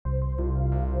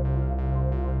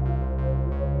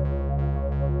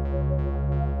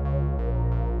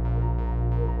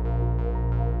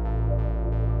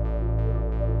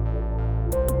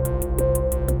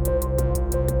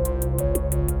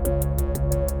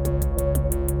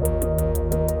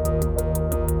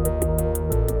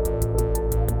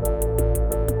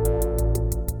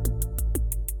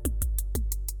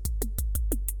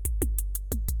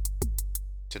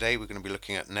Today we're going to be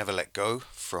looking at Never Let Go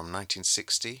from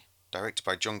 1960, directed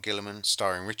by John Guillermin,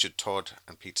 starring Richard Todd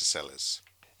and Peter Sellers.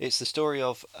 It's the story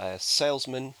of a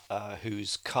salesman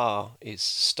whose car is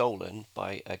stolen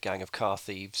by a gang of car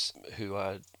thieves who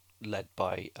are led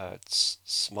by a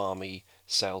smarmy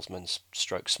salesman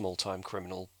stroke small-time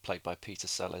criminal played by Peter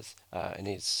Sellers in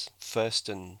his first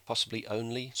and possibly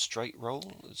only straight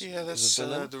role as a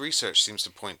villain. The research seems to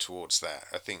point towards that.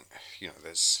 I think,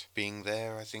 there's Being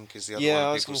There, I think, is the other Yeah, one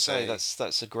I was people going to say. say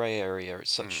that's a grey area.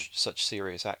 It's such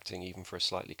serious acting, even for a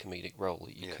slightly comedic role,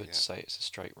 that you could say it's a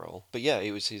straight role. But yeah,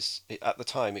 at the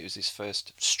time it was his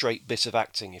first straight bit of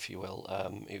acting, if you will.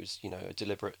 It was a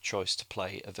deliberate choice to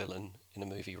play a villain in a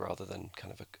movie rather than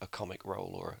kind of a comic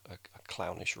role or a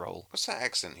clownish role. What's that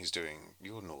accent he's doing?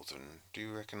 You're Northern. Do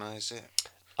you recognise it?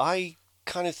 I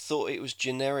kind of thought it was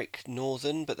generic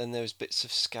Northern, but then there was bits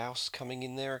of Scouse coming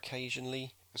in there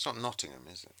occasionally. It's not Nottingham,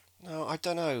 is it? No, I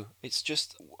don't know. It's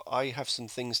just I have some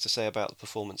things to say about the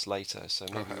performance later, so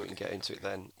maybe we can get into it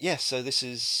then. Yeah, so this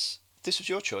was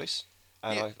your choice,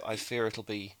 and Yeah. I fear it'll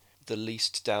be the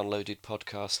least downloaded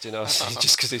podcast in our scene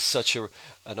just because it's such an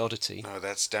oddity. No,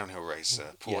 that's Downhill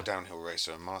Racer. Poor Yeah. Downhill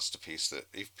Racer, a masterpiece that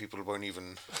if people won't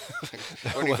even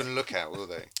won't even look at, will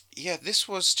they? Yeah, this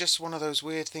was just one of those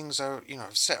weird things.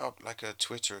 I've set up like a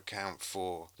Twitter account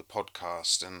for the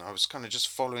podcast, and I was kind of just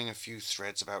following a few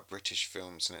threads about British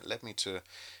films, and it led me to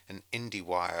an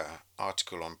IndieWire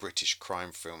article on British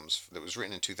crime films that was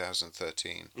written in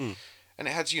 2013. And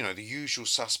it had, the usual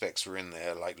suspects were in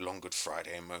there, like Long Good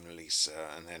Friday and Mona Lisa,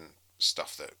 and then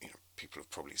stuff that, people have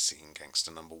probably seen,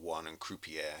 Gangster Number One and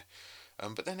Croupier.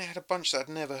 But then it had a bunch that I'd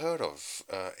never heard of.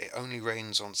 It Only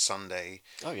Rains on Sunday.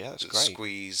 Oh yeah, that's The great.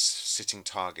 Squeeze, Sitting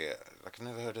Target. Like, I've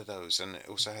never heard of those. And it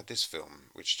also had this film,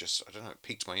 which just, I don't know, it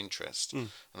piqued my interest. And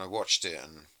I watched it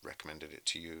and recommended it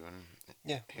to you. And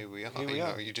Yeah, here we are. here we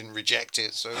are. You didn't reject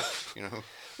it, so,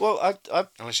 Well,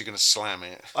 unless you're going to slam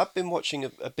it. I've been watching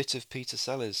a bit of Peter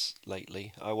Sellers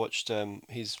lately. I watched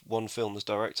his one film as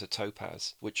director,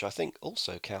 Topaz, which I think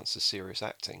also counts as serious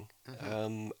acting.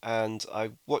 And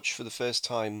I watched for the first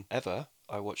time ever,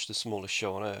 I watched The Smallest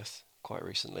Show on Earth quite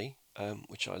recently,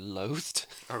 which I loathed.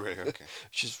 Oh, really? Okay.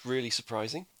 Which is really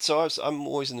surprising. So I'm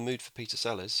always in the mood for Peter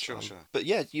Sellers. Sure. But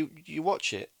yeah, you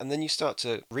watch it and then you start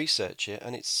to research it,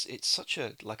 and it's such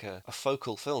a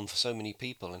focal film for so many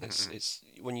people, and it's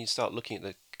when you start looking at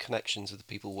the connections of the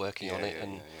people working on it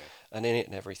and in it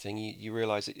and everything, you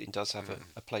realise it does have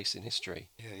a place in history.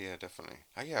 Yeah, definitely.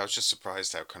 I was just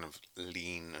surprised how kind of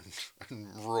lean and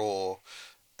raw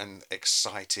and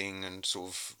exciting and sort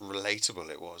of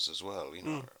relatable it was as well.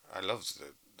 I loved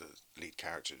the lead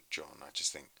character, John. I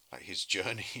just think like his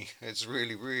journey, it's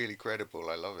really, really credible.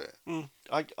 I love it.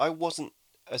 I wasn't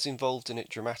as involved in it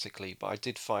dramatically, but I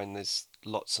did find there's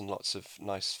lots and lots of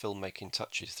nice filmmaking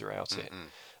touches throughout it,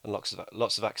 and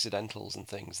lots of accidentals and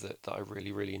things that I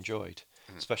really, really enjoyed,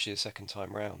 especially the second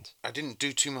time round. I didn't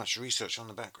do too much research on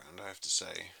the background, I have to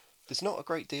say. There's not a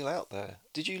great deal out there.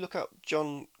 Did you look up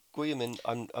John Guillermin?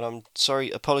 I'm sorry,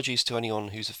 apologies to anyone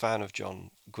who's a fan of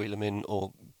John Guillermin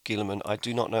or Guillermin. I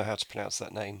do not know how to pronounce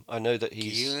that name. I know that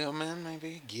he's... Guillermin,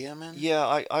 maybe? Guillermin?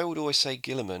 Yeah, I would always say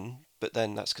Guillermin, but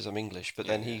then that's because I'm English. But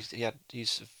then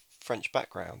he's of French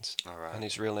background, All right. and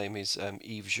his real name is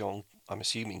Yves Jean. I'm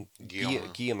assuming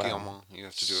Guillermin. Guillermin. You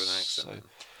have to do an accent.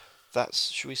 So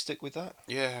should we stick with that?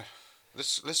 Yeah.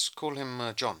 Let's call him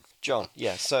John. John.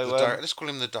 Yeah. So Let's call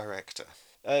him the director.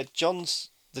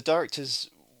 The director's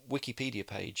Wikipedia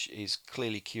page is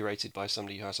clearly curated by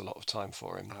somebody who has a lot of time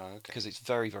for him, Oh, okay. because it's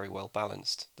very, very well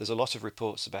balanced. There's a lot of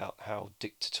reports about how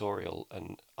dictatorial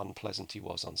and unpleasant he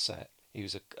was on set. He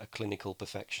was a clinical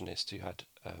perfectionist who had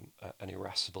an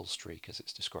irascible streak, as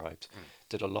it's described.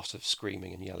 Did a lot of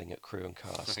screaming and yelling at crew and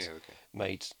cast. Yeah, okay.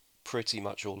 Made pretty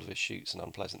much all of his shoots an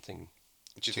unpleasant thing.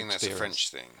 Do you think that's a French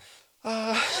thing?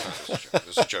 Uh,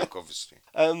 There's a joke, obviously.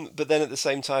 But then at the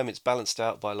same time, it's balanced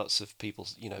out by lots of people,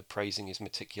 praising his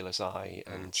meticulous eye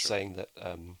and sure. saying that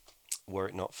were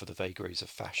it not for the vagaries of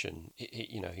fashion,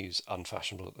 he was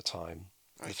unfashionable at the time.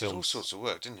 Oh, he did all sorts of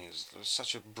work, didn't he? It was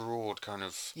such a broad kind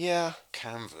of Yeah,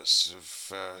 canvas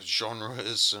of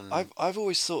genres and. I've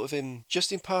always thought of him,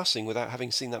 just in passing, without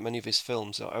having seen that many of his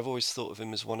films, I've always thought of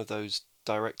him as one of those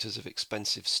directors of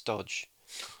expensive stodge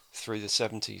through the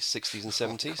 70s, 60s and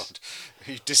 70s. God.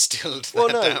 He distilled Well,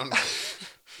 that no. down.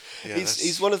 Yeah,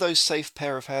 He's one of those safe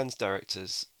pair of hands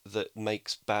directors that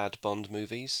makes bad Bond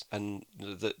movies, and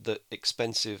that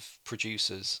expensive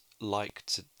producers like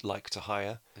to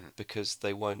hire, because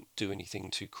they won't do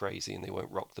anything too crazy and they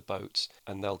won't rock the boat,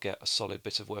 and they'll get a solid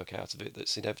bit of work out of it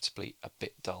that's inevitably a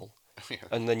bit dull. Yeah.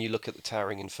 And then you look at the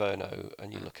Towering Inferno,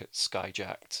 and you look at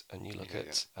Skyjacked, and you look Yeah,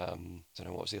 at I don't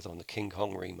know what was the other one, the King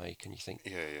Kong remake, and you think,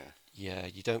 yeah, yeah. yeah,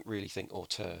 you don't really think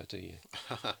auteur, do you?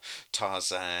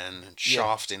 Tarzan and Yeah,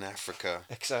 Shaft in Africa.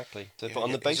 exactly. So, Yeah, but on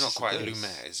yeah. the He's not basis of quite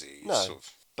Lumet, this, is he? He's no. sort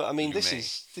of But I mean, this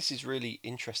Lumet. is really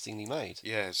interestingly made.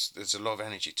 Yeah, there's a lot of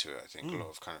energy to it. I think a Mm. lot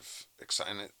of kind of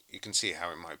exciting. You can see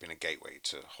how it might have been a gateway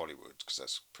to Hollywood because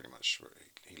that's pretty much where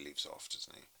he leaves off,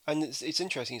 doesn't he? And it's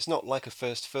interesting. It's not like a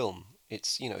first film.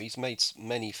 It's he's made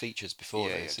many features before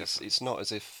Yeah, yeah, this. It's definitely. it's not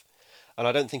as if, and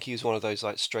I don't think he was one of those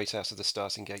like straight out of the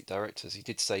starting gate directors. He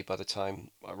did say by the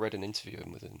time I read an interview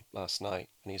with him last night,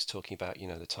 and he was talking about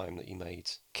the time that he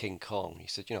made King Kong. He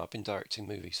said, I've been directing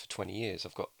movies for 20 years.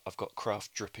 I've got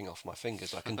craft dripping off my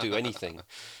fingers. I can do anything.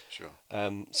 Sure.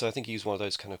 So I think he was one of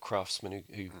those kind of craftsmen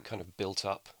who Mm. kind of built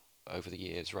up over the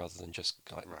years rather than just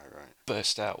like Right, right.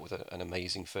 burst out with an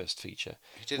amazing first feature.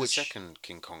 He did a Which, second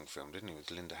King Kong film, didn't he, with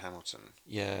Linda Hamilton?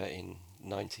 yeah, in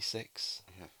 '96.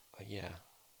 Yeah. Yeah,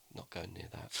 not going near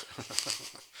that.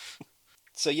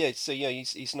 So yeah,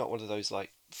 he's not one of those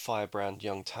like firebrand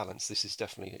young talents. This is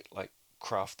definitely like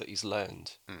craft that he's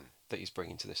learned Mm. that he's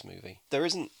bringing to this movie. There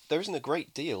isn't a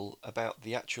great deal about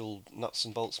the actual nuts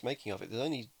and bolts making of it. There's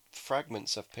only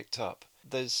fragments I've picked up.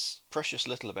 There's precious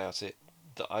little about it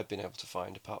that I've been able to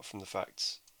find, apart from the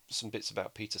fact some bits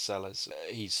about Peter Sellers.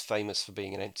 He's famous for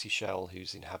being an empty shell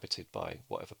who's inhabited by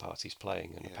whatever party's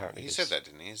playing, and Yeah. apparently He his, said that,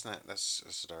 didn't he? Isn't that's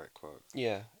a direct quote?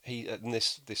 yeah, he and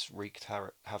this wreaked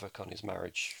havoc on his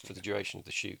marriage for the duration of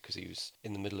the shoot because he was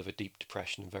in the middle of a deep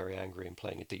depression and very angry and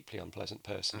playing a deeply unpleasant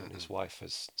person, and his wife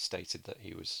has stated that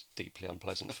he was deeply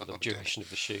unpleasant for the Oh, dear. duration of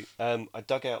the shoot. I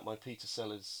dug out my Peter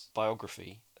Sellers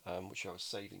biography, which I was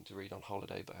saving to read on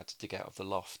holiday, but I had to dig out of the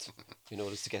loft in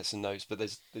order to get some notes. But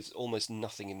there's almost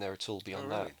nothing in there at all Oh, beyond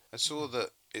really? that. I saw that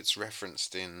it's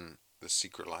referenced in The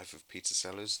Secret Life of Peter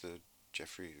Sellers, the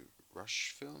Jeffrey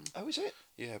Rush film. Oh, is it?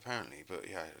 Yeah, apparently, but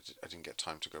yeah, I didn't get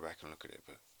time to go back and look at it.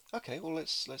 But Okay, well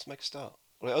let's make a start.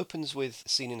 Well, it opens with a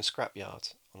scene in a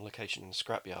scrapyard, on location in a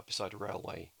scrapyard beside a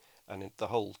railway, and the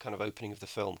whole kind of opening of the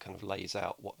film kind of lays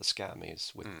out what the scam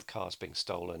is, with the cars being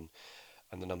stolen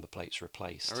and the number plates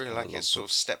replaced. I really and like the it. It's sort of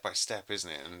logbooks. step by step, isn't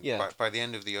it? And Yeah, by the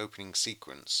end of the opening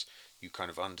sequence, you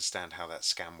kind of understand how that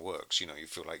scam works. You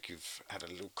feel like you've had a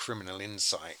little criminal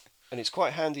insight. and it's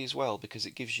quite handy as well because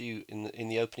it gives you in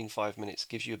the opening 5 minutes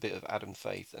gives you a bit of Adam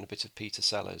Faith and a bit of Peter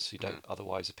Sellers, who don't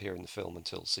otherwise appear in the film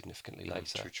until significantly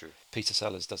later. True, true. Peter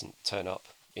Sellers doesn't turn up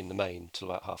in the main till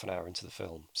about half an hour into the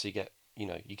film, so you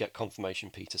get confirmation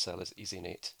Peter Sellers is in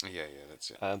it. Yeah, yeah,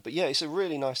 that's it. But yeah, it's a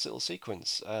really nice little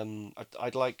sequence.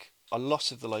 I'd like a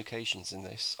lot of the locations in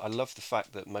this. I love the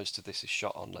fact that most of this is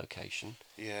shot on location.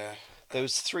 Yeah. There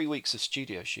was 3 weeks of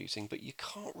studio shooting, but you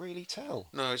can't really tell.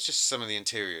 No, it's just some of the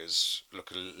interiors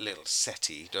look a little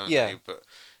setty, don't Yeah. they? But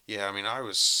yeah, I mean, I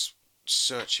was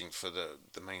searching for the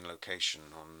main location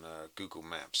on Google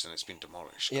Maps, and it's been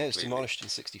demolished. Yeah, it's Completely. demolished in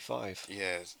 '65.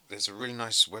 Yeah, there's a really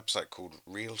nice website called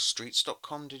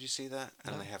realstreets.com. Did you see that?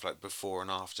 And No. they have like before and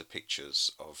after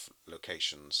pictures of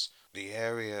locations. The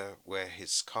area where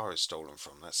his car is stolen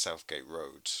from, that's Southgate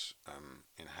Road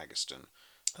in Haggerston.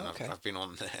 And Okay. I've been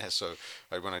on there, so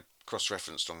when I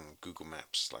cross-referenced on Google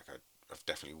Maps, like I've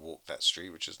definitely walked that street,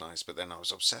 which is nice. But then I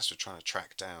was obsessed with trying to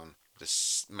track down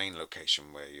this main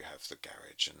location where you have the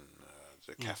garage and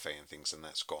the cafe and things, and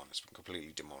that's gone. It's been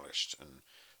completely demolished and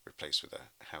replaced with a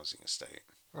housing estate.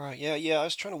 Right, yeah. I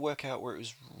was trying to work out where it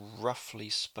was roughly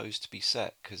supposed to be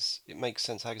set because it makes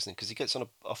sense, Haggerston, because he gets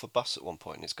off a bus at one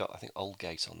point and it's got, I think,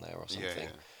 Aldgate on there or something. Yeah,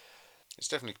 yeah. It's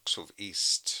definitely sort of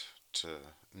east to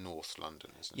North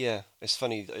London, isn't it? Yeah, it's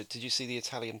funny. Did you see the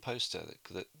Italian poster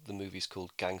that the movie's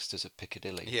called Gangsters of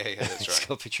Piccadilly? Yeah, yeah, that's It's right.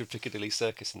 got a picture of Piccadilly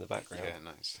Circus in the background. Yeah,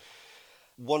 nice.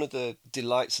 One of the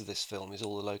delights of this film is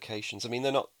all the locations. I mean,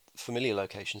 they're not familiar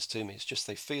locations to me. It's just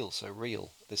they feel so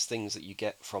real. There's things that you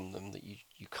get from them that you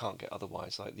can't get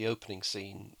otherwise. Like the opening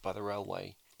scene by the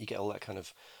railway, you get all that kind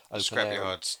of open air.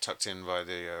 Scrapyards tucked in by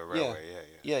the railway.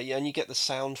 Yeah, and you get the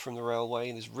sound from the railway,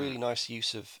 and there's really nice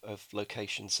use of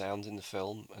location sound in the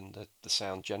film, and the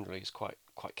sound generally is quite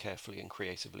carefully and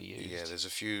creatively used. Yeah, there's a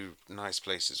few nice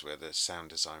places where the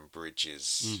sound design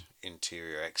bridges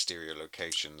interior, exterior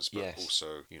locations, but Yes.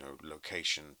 also,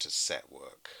 location to set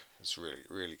work. It's really,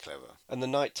 really clever. And the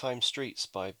nighttime streets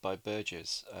by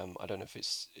Burgess, I don't know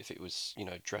if it was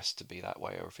dressed to be that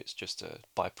way or if it's just a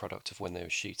byproduct of when they were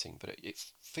shooting, but it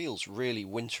feels really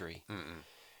wintry. Mm-mm.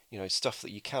 Stuff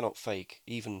that you cannot fake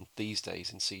even these days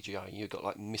in CGI. You've got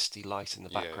like misty light in the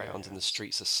Yeah, background, yeah. and the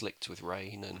streets are slicked with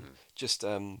rain, and just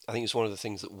I think it's one of the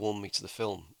things that warmed me to the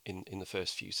film in the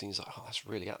first few scenes. Like, oh, that's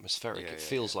really atmospheric. Yeah, It yeah,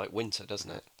 feels like winter,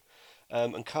 doesn't it?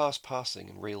 And cars passing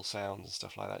and real sounds and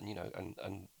stuff like that, and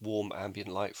and warm ambient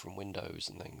light from windows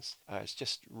and things. It's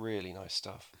just really nice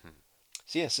stuff. Mhm.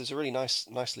 So yes, there's a really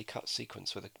nicely cut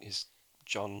sequence where his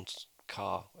John's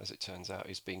car, as it turns out,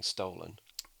 is being stolen.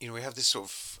 We have this sort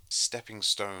of stepping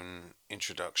stone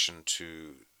introduction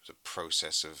to the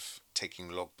process of taking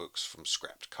logbooks from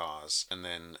scrapped cars, and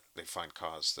then they find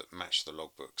cars that match the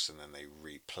logbooks, and then they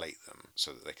replate them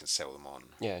so that they can sell them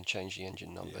on. Yeah, and change the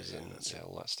engine numbers and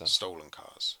all that stuff. Stolen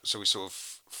cars. So we sort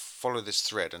of follow this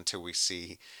thread until we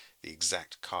see the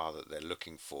exact car that they're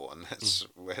looking for, and that's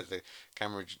where the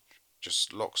camera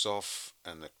just locks off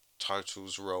and the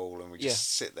titles roll, and we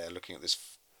just sit there looking at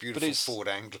this beautiful Ford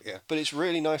Anglia. But it's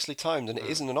really nicely timed, and it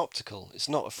isn't an optical. It's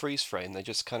not a freeze frame. They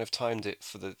just kind of timed it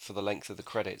for the length of the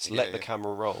credits. Let the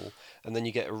camera roll, and then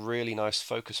you get a really nice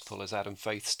focus pull as Adam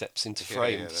Faith steps into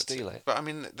frame to steal it. But I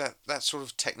mean that sort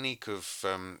of technique of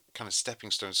kind of stepping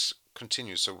stones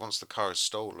continues. So once the car is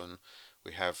stolen,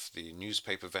 we have the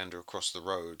newspaper vendor across the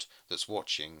road that's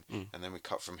watching, and then we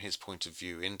cut from his point of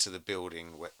view into the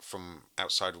building from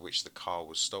outside of which the car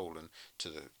was stolen to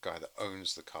the guy that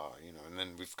owns the car, and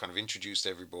then we've kind of introduced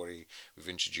everybody. We've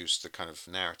introduced the kind of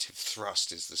narrative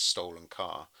thrust is the stolen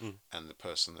car and the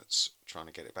person that's trying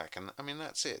to get it back, and I mean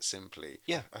that's it simply.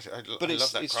 Yeah, I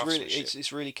love that craftsmanship.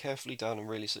 It's really carefully done and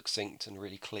really succinct and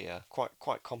really clear.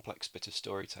 Quite complex bit of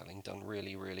storytelling done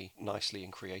really nicely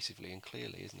and creatively and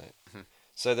clearly, isn't it? Mm-hmm.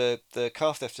 So the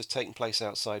car theft has taken place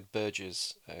outside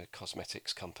Berger's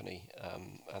cosmetics company,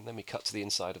 and then we cut to the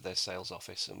inside of their sales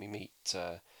office and we meet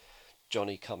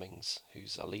Johnny Cummings,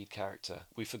 who's our lead character.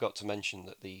 We forgot to mention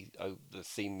that the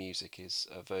theme music is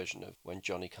a version of When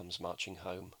Johnny Comes Marching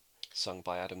Home, sung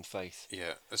by Adam Faith.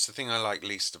 Yeah, that's the thing I like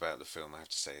least about the film, I have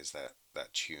to say, is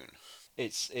that tune.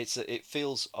 It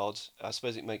feels odd. I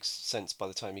suppose it makes sense by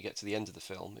the time you get to the end of the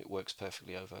film. It works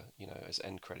perfectly over, as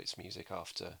end credits music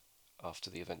after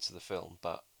the events of the film.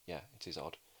 But yeah, it is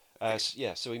odd.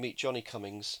 So we meet Johnny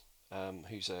Cummings,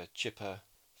 who's a chipper,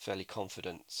 fairly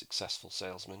confident, successful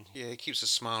salesman. Yeah, he keeps a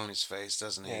smile on his face,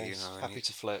 doesn't he? Yeah, he's happy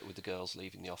to flirt with the girls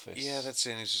leaving the office. Yeah, that's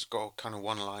it. He's just got kind of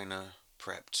one-liner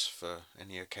prepped for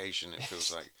any occasion, it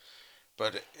feels like.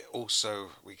 But also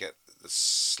we get the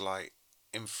slight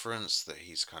inference that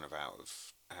he's kind of out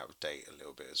of date a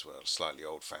little bit as well, slightly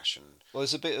old-fashioned. Well,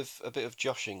 there's a bit of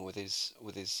joshing with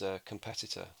his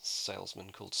competitor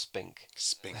salesman called Spink.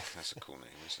 Spink, that's a cool name,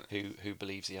 isn't it? Who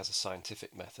believes he has a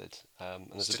scientific method.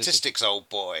 And statistics, old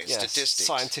boy. Yeah, statistics.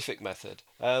 Scientific method.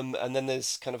 And then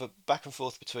there's kind of a back and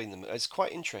forth between them. It's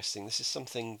quite interesting. This is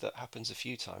something that happens a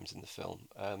few times in the film.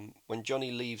 When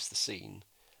Johnny leaves the scene,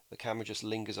 the camera just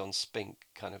lingers on Spink,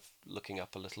 kind of looking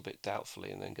up a little bit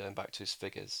doubtfully and then going back to his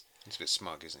figures. He's a bit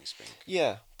smug, isn't he, Spink?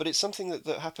 Yeah, but it's something that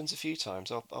happens a few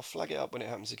times. I'll flag it up when it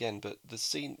happens again. But the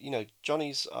scene,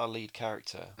 Johnny's our lead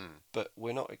character, but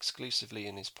we're not exclusively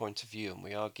in his point of view, and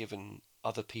we are given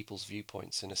other people's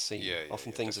viewpoints in a scene.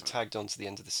 Often things definitely are tagged onto the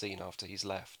end of the scene after he's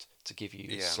left to give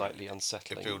you slightly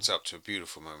unsettling. It builds up to a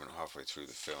beautiful moment halfway through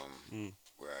the film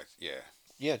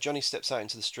where Johnny steps out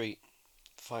into the street,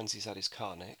 finds he's had his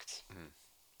car nicked.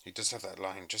 He does have that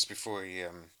line just before he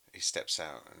steps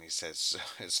out, and he says,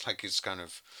 it's like his kind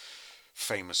of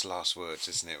famous last words,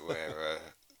 isn't it, where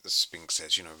Spink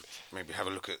says, maybe have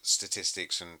a look at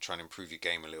statistics and try and improve your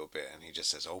game a little bit, and he just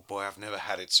says, oh boy, I've never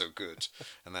had it so good,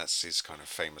 and that's his kind of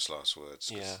famous last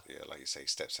words. Yeah, like you say, he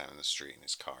steps out in the street and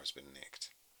his car has been nicked.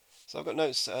 So I've got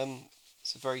notes.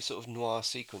 It's a very sort of noir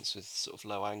sequence with sort of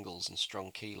low angles and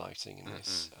strong key lighting in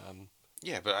this.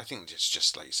 Yeah, but I think it's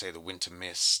just like you say, the winter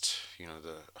mist,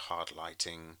 the hard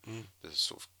lighting, the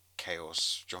sort of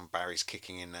chaos. John Barry's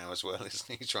kicking in now as well,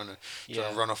 isn't he? Trying to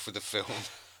run off with the film.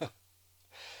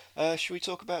 Should we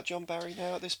talk about John Barry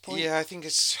now at this point? Yeah, I think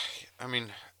it's. I mean,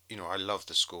 I love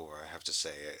the score. I have to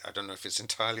say, I don't know if it's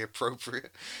entirely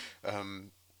appropriate,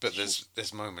 but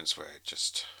there's moments where it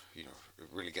just it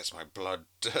really gets my blood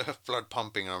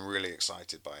pumping, and I'm really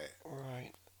excited by it.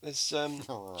 Right. There's do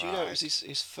you know it was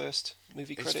his first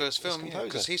movie credit? His first film, yeah,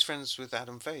 because he's friends with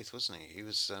Adam Faith, wasn't he? He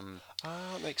was.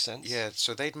 That makes sense. Yeah,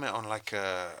 so they'd met on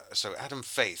so Adam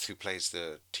Faith, who plays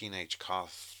the teenage car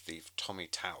thief Tommy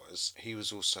Towers, he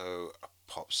was also a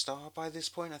pop star by this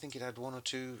point. I think he'd had one or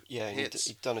two hits.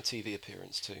 He'd done a TV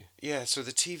appearance too. Yeah, so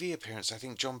the TV appearance, I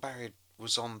think John Barry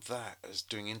was on that as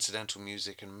doing incidental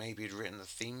music, and maybe he'd written the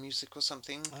theme music or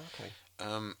something. Okay.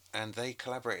 And they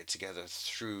collaborated together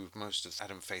through most of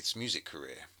Adam Faith's music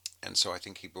career, and so I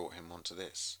think he brought him onto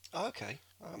this. Okay,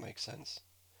 that makes sense.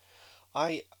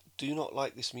 I do not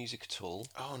like this music at all.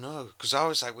 Oh no, because I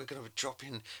was like, we're going to drop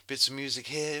in bits of music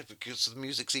here because the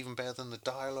music's even better than the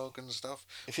dialogue and stuff.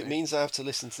 If it means I have to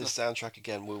listen to this soundtrack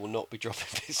again, we will not be dropping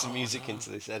bits of Oh music no. into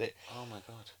this edit. Oh my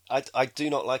god. I do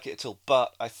not like it at all,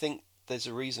 but I think there's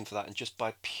a reason for that, and just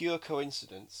by pure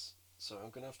coincidence. So I'm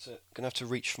gonna have to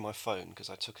reach for my phone because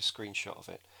I took a screenshot of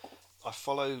it. I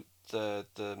follow the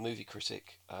movie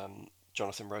critic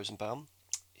Jonathan Rosenbaum.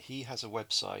 He has a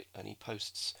website and he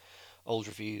posts old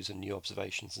reviews and new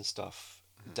observations and stuff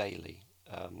daily,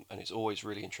 and it's always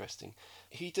really interesting.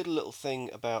 He did a little thing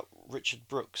about Richard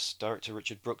Brooks, director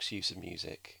Richard Brooks' use of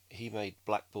music. He made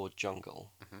Blackboard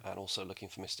Jungle and also Looking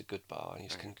for Mr. Goodbar, and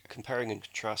he's comparing and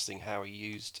contrasting how he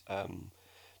used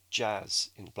jazz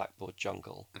in Blackboard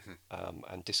Jungle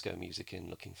and disco music in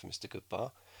Looking for Mr.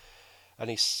 Goodbar. And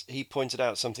he pointed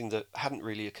out something that hadn't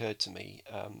really occurred to me,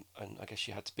 and I guess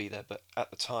you had to be there, but at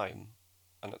the time,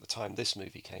 and at the time this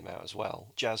movie came out as well,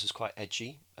 jazz was quite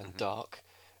edgy and dark,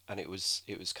 and it was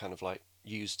kind of like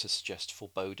used to suggest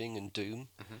foreboding and doom.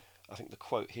 I think the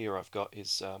quote here I've got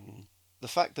is the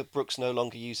fact that Brooks no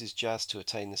longer uses jazz to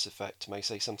attain this effect may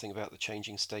say something about the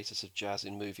changing status of jazz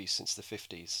in movies since the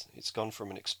 50s. It's gone from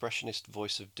an expressionist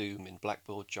voice of doom in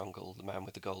Blackboard Jungle, The Man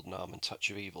with the Golden Arm and Touch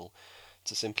of Evil,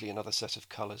 to simply another set of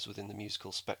colours within the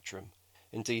musical spectrum.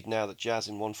 Indeed, now that jazz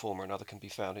in one form or another can be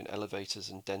found in elevators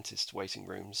and dentist waiting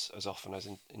rooms as often as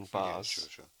in bars, Yeah,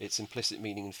 sure. its implicit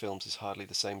meaning in films is hardly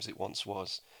the same as it once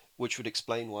was, which would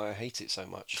explain why I hate it so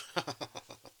much.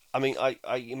 I mean, I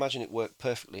imagine it worked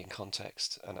perfectly in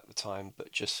context and at the time,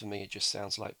 but just for me, it just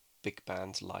sounds like big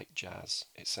band light jazz.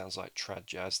 It sounds like trad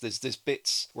jazz. There's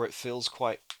bits where it feels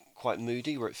quite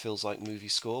moody, where it feels like movie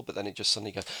score, but then it just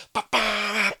suddenly goes ba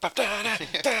ba ba da da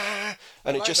da,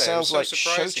 and it just sounds like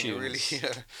show tunes. Really,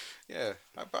 yeah.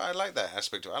 But I like that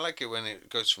aspect of it. I like it when it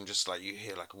goes from just like you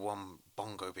hear like one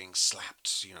bongo being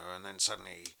slapped, and then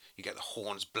suddenly you get the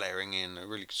horns blaring in. It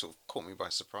really sort of caught me by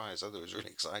surprise. I thought it was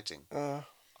really exciting. I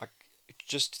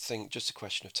just think just a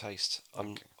question of taste.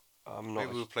 I'm not.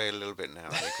 Maybe we'll play a little bit now,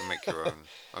 and you can make your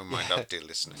own mind up, dear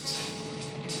listeners.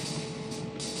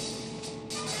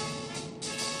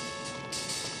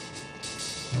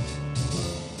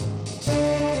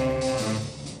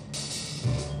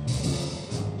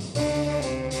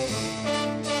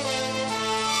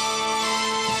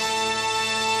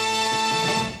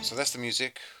 So that's the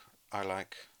music I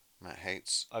like. Matt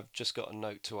hates. I've just got a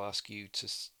note to ask you to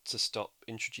stop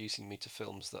introducing me to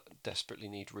films that desperately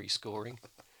need rescoring.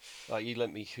 Like you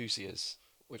lent me Hoosiers,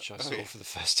 which I saw for the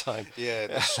first time. Yeah,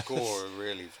 the score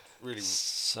really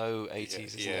So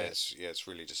 80s, isn't it? It's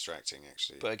really distracting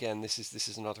actually. But again, this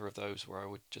is another of those where I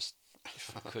would just,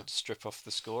 if I could, strip off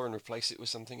the score and replace it with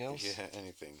something else. Yeah,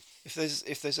 anything.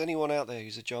 If there's anyone out there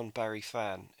who's a John Barry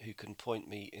fan who can point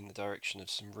me in the direction of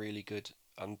some really good,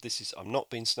 and I'm not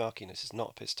being snarky, this is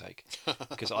not a piss take,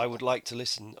 because I would like to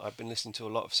listen. I've been listening to a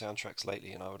lot of soundtracks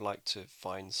lately, and I would like to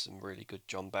find some really good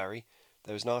John Barry.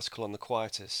 There was an article on the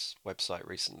Quietus website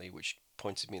recently which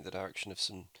pointed me in the direction of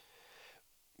some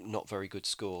not very good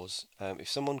scores. If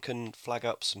someone can flag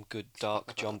up some good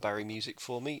dark John Barry music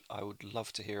for me, I would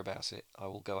love to hear about it. I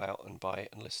will go out and buy it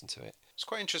and listen to it. It's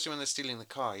quite interesting when they're stealing the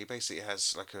car. He basically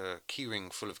has like a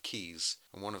keyring full of keys,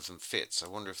 and one of them fits. I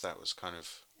wonder if that was kind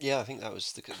of. Yeah, I think that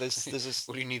was the. There's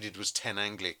All you needed was 10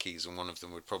 Anglia keys, and one of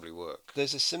them would probably work.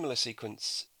 There's a similar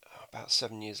sequence about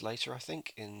 7 years later, I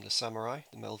think, in The Samurai,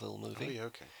 the Melville movie. Oh yeah,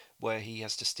 okay. Where he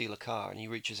has to steal a car and he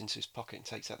reaches into his pocket and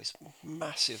takes out this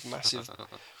massive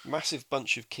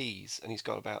bunch of keys, and he's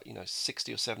got about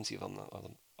 60 or 70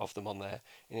 of them on there,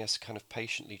 and he has to kind of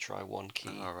patiently try one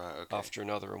key after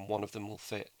another, and one of them will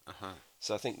fit.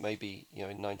 So I think maybe in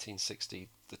 1960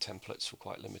 the templates were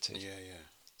quite limited. Yeah.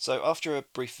 So after a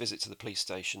brief visit to the police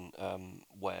station,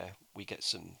 where we get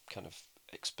some kind of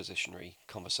expositionary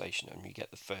conversation, and we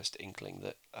get the first inkling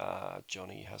that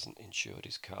Johnny hasn't insured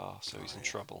his car, so he's in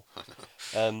trouble.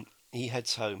 He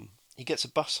heads home. He gets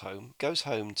a bus home, goes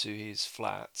home to his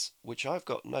flat, which I've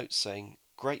got notes saying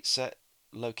great set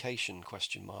location ?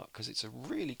 Because it's a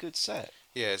really good set.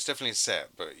 Yeah, it's definitely a set,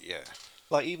 but yeah.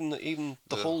 Like even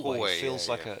the hallway feels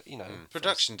like a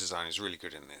Production design is really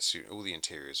good in this. All the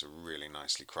interiors are really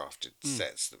nicely crafted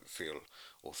sets that feel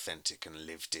authentic and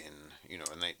lived in.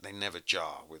 And they never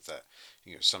jar with that.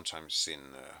 Sometimes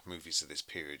in movies of this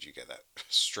period, you get that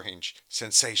strange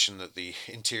sensation that the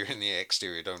interior and the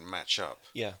exterior don't match up.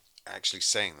 Yeah. Actually,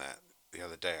 saying that, the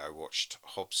other day I watched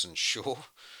Hobbs and Shaw.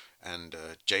 And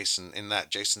Jason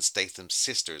Statham's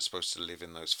sister is supposed to live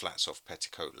in those flats off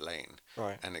Petticoat Lane.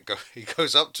 Right. And he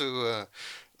goes up to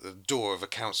the door of a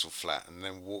council flat and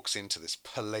then walks into this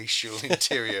palatial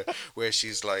interior where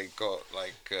she's like got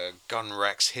like gun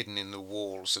racks hidden in the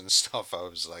walls and stuff. I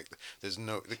was like,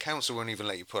 the council won't even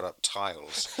let you put up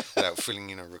tiles without filling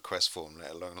in a request form,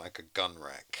 let alone like a gun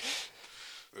rack.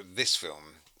 This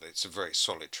film, it's a very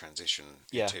solid transition,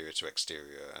 Yeah. interior to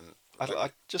exterior, and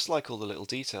I just like all the little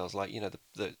details, like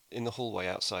the in the hallway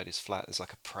outside his flat. There's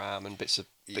like a pram and bits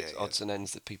yeah, odds and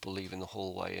ends that people leave in the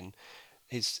hallway, and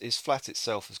his flat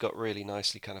itself has got really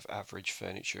nicely kind of average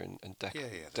furniture and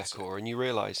that's decor, and you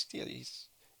realise he's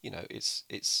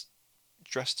it's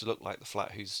dressed to look like the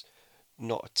flat who's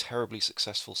not a terribly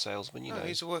successful salesman. No,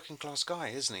 he's a working class guy,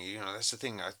 isn't he? That's the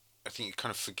thing. I think you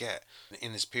kind of forget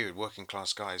in this period, working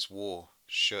class guys wore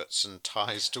shirts and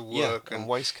ties to work and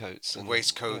waistcoats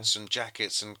and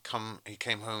jackets, and he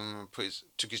came home and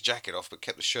took his jacket off but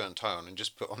kept the shirt and tie on and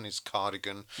just put on his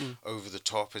cardigan over the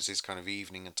top as his kind of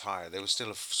evening attire. There was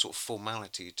still a sort of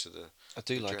formality to the I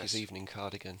do the like dress. his evening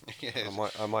cardigan. Yeah.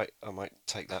 I might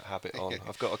take that habit on.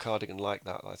 I've got a cardigan like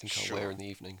that I think I'll wear in the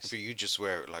evenings. But you just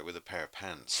wear it like with a pair of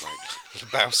pants, like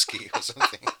Lebowski or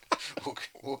something.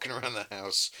 Walking around the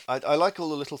house. I like all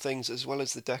the little things as well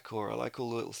as the decor. I like all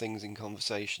the little things in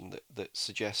conversation that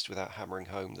suggest, without hammering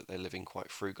home, that they're living quite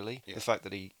frugally. Yeah. The fact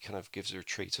that he kind of gives her a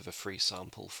treat of a free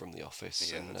sample from the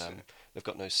office, and they've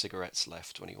got no cigarettes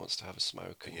left when he wants to have a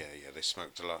smoke. And they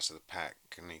smoked the last of the pack,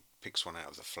 and he picks one out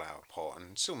of the flower pot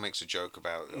and still makes a joke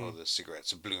about the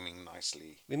cigarettes are blooming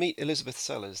nicely. We meet Elizabeth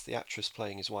Sellers, the actress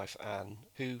playing his wife Anne,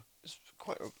 who is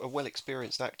quite a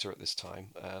well-experienced actor at this time.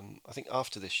 I think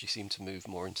after this she seemed to move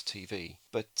more into TV,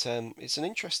 but it's an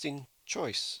interesting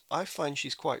choice. I find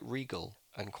she's quite regal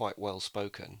and quite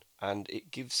well-spoken, and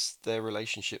it gives their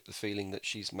relationship the feeling that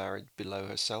she's married below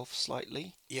herself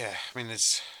slightly. Yeah, I mean,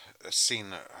 there's a scene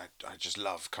that I just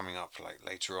love coming up like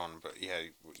later on, but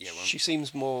she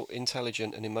seems more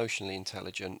intelligent and emotionally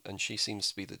intelligent, and she seems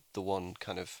to be the one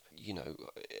kind of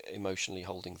emotionally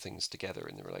holding things together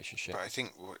in the relationship. But I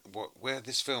think where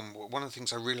this film, one of the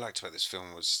things I really liked about this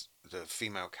film was the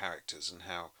female characters and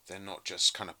how they're not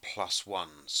just kind of plus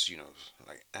ones.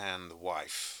 Like Anne, the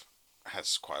wife,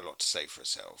 has quite a lot to say for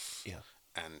herself. Yeah.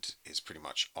 And is pretty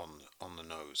much on the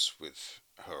nose with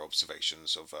her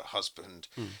observations of her husband.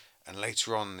 And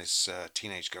later on, this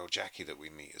teenage girl, Jackie, that we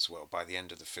meet as well, by the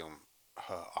end of the film,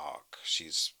 her arc,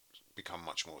 she's become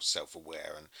much more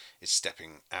self-aware and is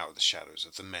stepping out of the shadows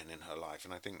of the men in her life.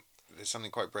 And I think there's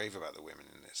something quite brave about the women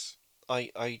in this.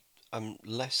 I'm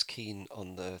less keen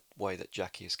on the way that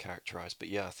Jackie is characterised, but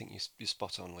yeah, I think you're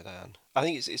spot on with Anne. I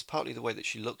think it's partly the way that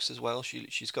she looks as well.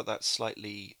 She's got that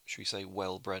slightly, should we say,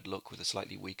 well-bred look with a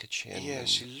slightly weaker chin. Yeah,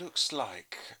 she looks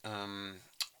like...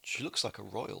 she looks like a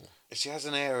royal. She has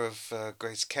an air of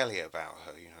Grace Kelly about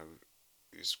her,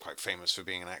 who's quite famous for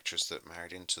being an actress that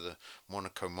married into the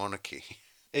Monaco monarchy.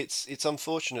 It's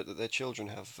unfortunate that their children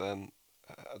have...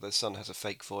 their son has a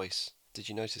fake voice. Did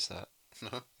you notice that?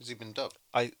 No, has he been dubbed?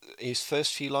 His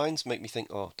first few lines make me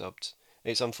think, oh, dubbed.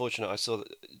 It's unfortunate. I saw that.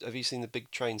 Have you seen the Big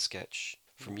Train sketch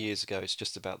from years ago? It's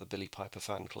just about the Billy Piper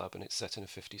fan club, and it's set in a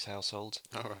 50s household.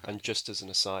 Oh, right. And just as an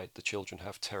aside, the children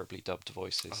have terribly dubbed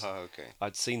voices. Oh, okay.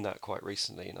 I'd seen that quite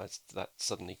recently, and that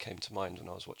suddenly came to mind when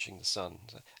I was watching The Sun.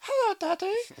 Like, hello,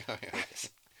 Daddy. Oh, yeah.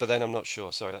 But then I'm not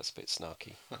sure. Sorry, that's a bit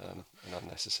snarky and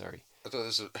unnecessary. I thought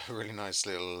there's a really nice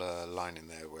little line in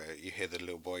there where you hear the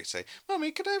little boy say,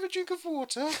 "Mummy, could I have a drink of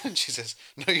water?" And she says,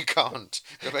 "No, you can't.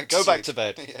 Go back to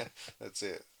bed." Yeah, that's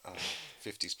it.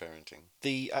 50s parenting.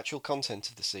 The actual content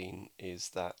of the scene is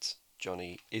that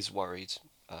Johnny is worried,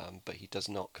 but he does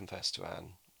not confess to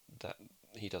Anne that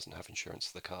he doesn't have insurance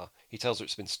for the car. He tells her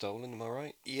it's been stolen, am I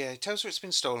right? Yeah, he tells her it's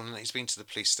been stolen and he's been to the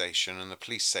police station, and the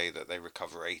police say that they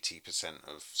recover 80%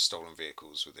 of stolen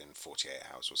vehicles within 48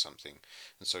 hours or something.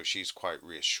 And so she's quite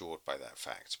reassured by that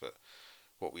fact. But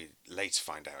what we later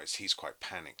find out is he's quite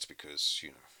panicked because,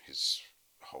 his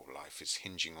whole life is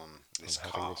hinging on this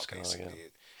car, basically. Yeah.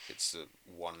 It's the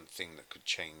one thing that could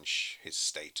change his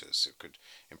status. It could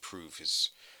improve his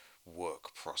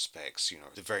work prospects.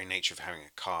 The very nature of having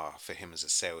a car for him as a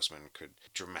salesman could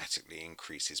dramatically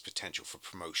increase his potential for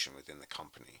promotion within the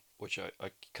company. Which I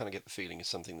kind of get the feeling is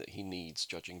something that he needs,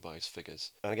 judging by his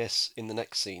figures. And I guess in the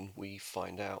next scene we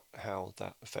find out how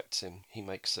that affects him. He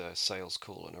makes a sales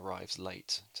call and arrives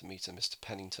late to meet a Mr.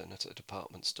 Pennington at a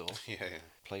department store. Yeah.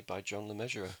 Played by John Le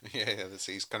Mesurier. Yeah,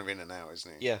 he's kind of in and out,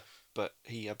 isn't he? Yeah, but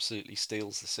he absolutely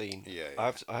steals the scene.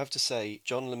 Yeah. I have to say,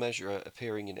 John Le Mesurier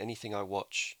appearing in anything I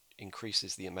watch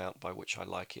increases the amount by which I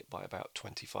like it by about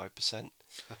 25%.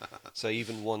 So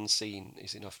even one scene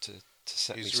is enough to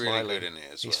set me He's smiling. really good in it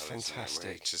as He's well. Isn't it? Where he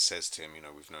fantastic. just says to him,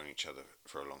 we've known each other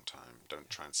for a long time. Don't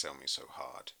try and sell me so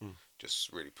hard. Mm.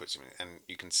 Just really puts him in, and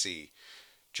you can see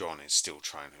John is still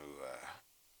trying to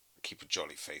keep a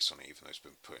jolly face on it, even though he's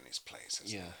been put in his place.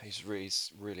 Yeah, he's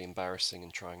really embarrassing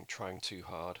and trying too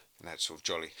hard. And that sort of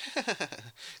jolly,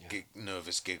 Yeah.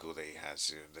 nervous giggle that he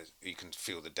has, you can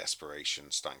feel the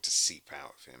desperation starting to seep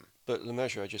out of him. But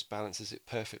Lemessurier just balances it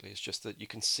perfectly. It's just that you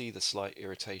can see the slight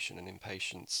irritation and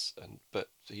impatience, but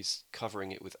he's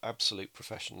covering it with absolute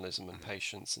professionalism and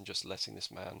patience, and just letting this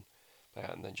man play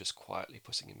out, and then just quietly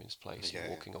putting him in his place and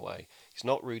walking away. He's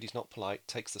not rude. He's not polite.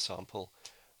 Takes the sample.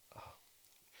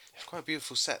 It's quite a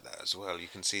beautiful set, that as well. You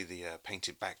can see the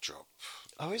painted backdrop.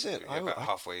 Oh, is it? About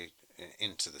halfway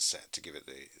into the set to give it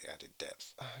the added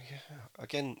depth. Oh, yeah.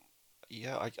 Again,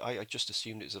 yeah, I just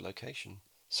assumed it was a location.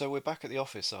 So we're back at the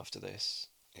office after this.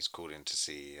 He's called in to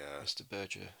see Mr.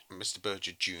 Berger. Mr.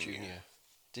 Berger Jr.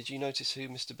 Did you notice who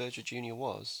Mr. Berger Jr.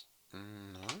 was?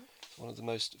 No. One of the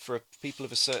most, for people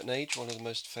of a certain age, one of the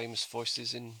most famous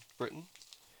voices in Britain.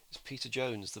 It's Peter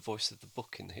Jones, the voice of the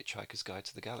book in The Hitchhiker's Guide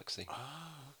to the Galaxy.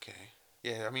 Oh, okay.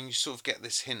 Yeah, I mean, you sort of get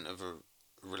this hint of a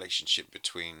relationship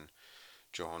between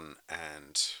John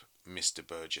and Mr.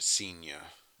 Berger Sr.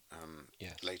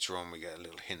 Yes. Later on, we get a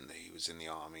little hint that he was in the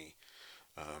army,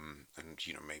 and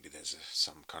maybe there's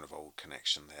some kind of old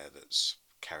connection there that's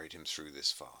carried him through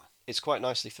this far. It's quite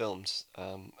nicely filmed.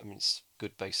 I mean, it's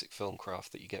good basic film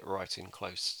craft that you get right in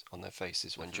close on their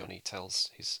faces when Johnny tells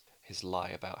his lie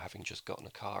about having just gotten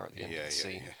a car at the end of the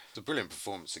scene. Yeah. It's a brilliant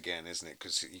performance again, isn't it?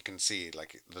 Because you can see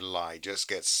like the lie just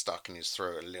gets stuck in his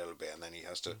throat a little bit, and then he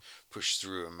has to push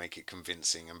through and make it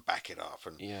convincing and back it up,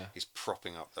 and he's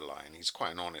propping up the lie. And he's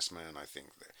quite an honest man, I think,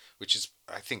 which is,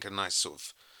 I think, a nice sort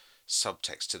of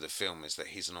subtext to the film, is that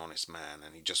he's an honest man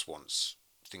and he just wants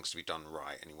things to be done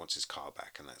right, and he wants his car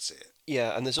back, and that's it.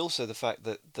 Yeah, and there's also the fact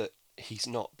that he's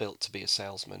not built to be a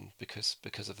salesman because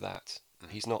of that.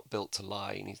 He's not built to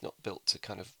lie, and he's not built to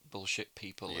kind of bullshit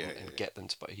people and get them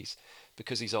to buy.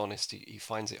 Because he's honest, he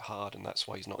finds it hard, and that's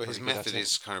why he's not. Well, very his good method at it.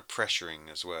 is kind of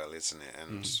pressuring as well, isn't it?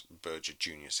 And Berger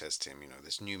Jr. says to him,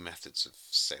 there's new methods of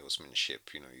salesmanship.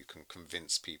 You can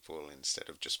convince people instead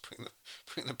of just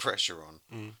putting the pressure on.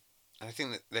 And I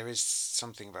think that there is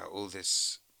something about all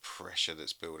this pressure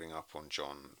that's building up on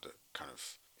John that kind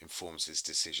of informs his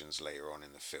decisions later on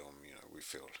in the film. We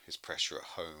feel his pressure at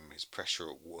home, his pressure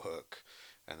at work,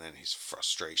 and then his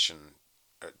frustration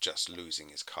at just losing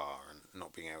his car and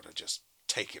not being able to just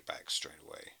take it back straight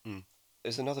away.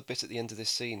 There's another bit at the end of this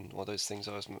scene, one of those things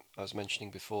I was mentioning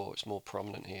before. It's more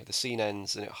prominent here. The scene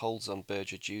ends and it holds on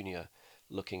Berger Jr.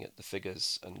 looking at the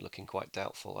figures and looking quite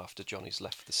doubtful after Johnny's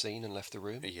left the scene and left the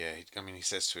room. Yeah, I mean, he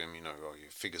says to him,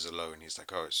 your figures are low, and he's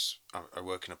like, I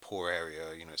work in a poor area,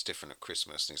 it's different at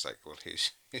Christmas, and he's like, well,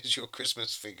 here's your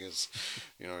Christmas figures,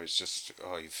 it's just,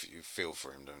 you feel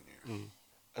for him, don't you?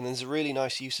 And there's a really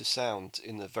nice use of sound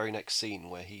in the very next scene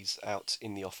where he's out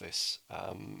in the office,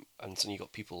 and so you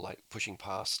got people like pushing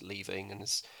past, leaving, and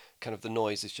it's kind of the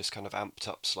noise is just kind of amped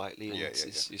up slightly, and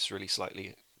it's really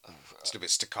slightly. It's a little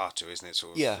bit staccato, isn't it?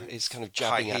 Sort of. Yeah, it's kind of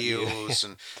jabbing high at you. heels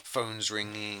and phones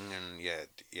ringing, and yeah.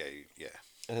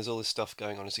 And there's all this stuff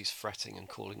going on as he's fretting and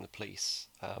calling the police.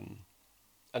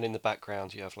 And in the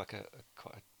background, you have like a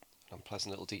quite an unpleasant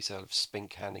little detail of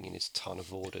Spink handing in his ton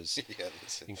of orders.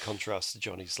 That's it. In contrast to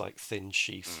Johnny's like thin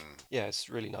sheaf. Yeah, it's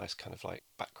really nice kind of like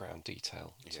background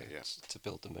detail to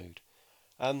build the mood.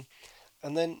 And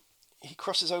then he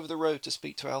crosses over the road to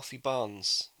speak to Alfie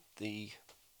Barnes, the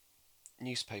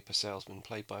newspaper salesman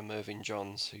played by Mervyn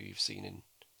Johns, who you've seen in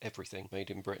everything made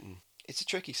in Britain. It's a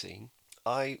tricky scene.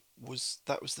 That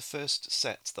was the first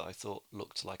set that I thought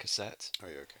looked like a set. Oh,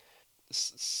 yeah, okay.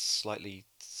 Slightly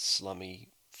slummy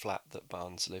flat that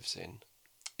Barnes lives in.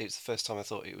 It was the first time I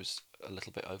thought it was a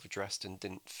little bit overdressed and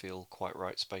didn't feel quite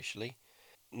right spatially.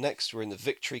 Next, we're in the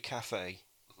Victory Cafe,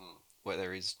 where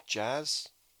there is jazz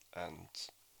and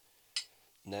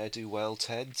ne'er-do-well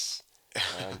Teds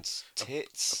and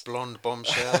tits. A blonde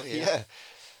bombshell. Yeah.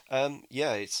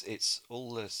 It's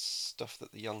all the stuff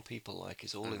that the young people like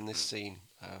is all in this scene.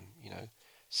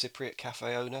 Cypriot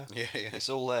cafe owner. Yeah. It's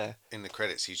all there. In the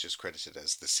credits, he's just credited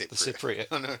as the Cypriot. The Cypriot.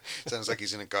 I know. Sounds like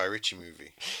he's in a Guy Ritchie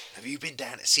movie. Have you been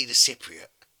down to see the Cypriot?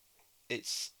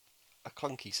 It's a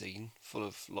clunky scene full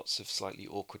of lots of slightly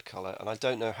awkward colour, and I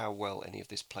don't know how well any of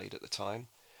this played at the time,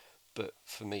 but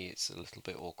for me it's a little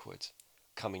bit awkward.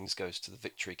 Cummings Goes to the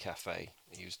Victory Cafe.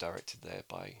 He was directed there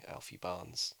by Alfie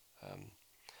Barnes.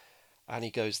 And he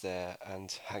goes there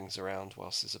and hangs around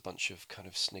whilst there's a bunch of kind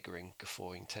of sniggering,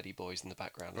 guffawing teddy boys in the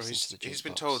background Well, listening to the jukebox. he's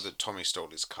been told that Tommy stole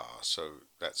his car, so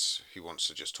he wants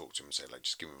to just talk to him and say, like,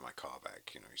 just give me my car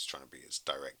back. He's trying to be as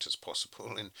direct as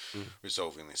possible in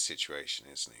resolving this situation,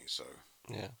 isn't he? So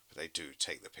Yeah. but they do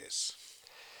take the piss.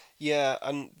 Yeah,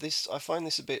 and I find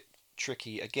this a bit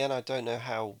tricky. Again, I don't know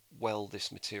how well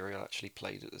this material actually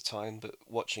played at the time, but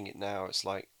watching it now, it's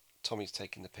like Tommy's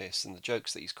taking the piss, and the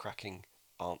jokes that he's cracking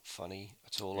aren't funny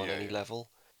at all on any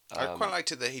level. I quite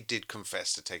liked it that he did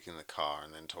confess to taking the car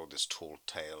and then told this tall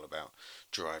tale about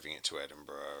driving it to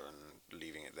Edinburgh and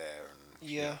leaving it there. And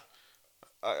Yeah,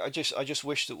 I just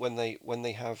wish that when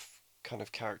they have kind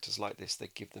of characters like this, they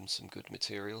give them some good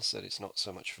material so that it's not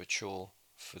so much of a chore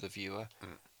for the viewer.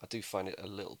 I do find it a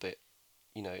little bit,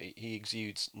 he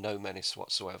exudes no menace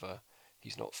whatsoever.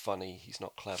 He's not funny. He's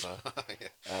not clever.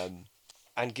 yeah.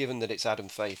 And given that it's Adam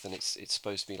Faith and it's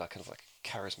supposed to be like kind of like a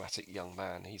charismatic young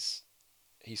man, he's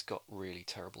got really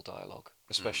terrible dialogue,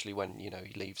 especially when he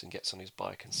leaves and gets on his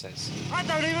bike and says, I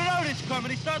don't even know this crumb,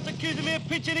 and he starts accusing me of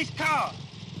pitching his car.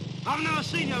 I've never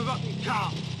seen your rotten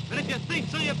car, and if you think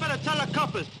so, you better tell the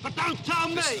coppers, but don't tell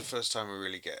me. This is the first time we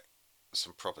really get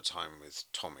some proper time with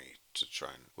Tommy to try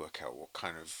and work out what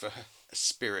kind of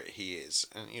spirit he is,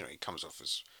 and he comes off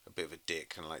as a bit of a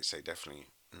dick and, like I say, definitely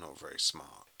not very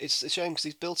smart. It's a shame because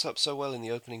he's built up so well in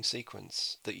the opening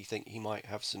sequence that you think he might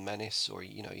have some menace or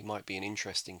he might be an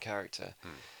interesting character,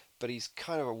 but he's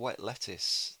kind of a wet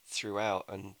lettuce throughout,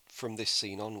 and from this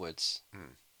scene onwards,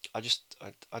 I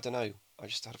don't know, I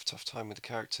just had a tough time with the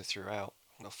character throughout.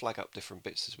 I'll flag up different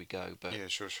bits as we go, but yeah,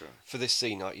 sure. For this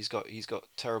scene, he's got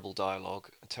terrible dialogue,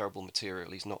 terrible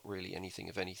material. He's not really anything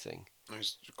of anything.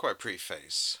 He's quite a pretty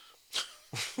face.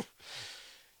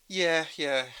 Yeah.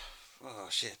 Oh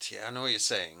shit! Yeah, I know what you're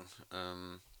saying.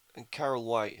 And Carol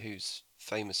White, who's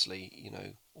famously,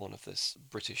 one of the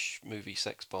British movie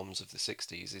sex bombs of the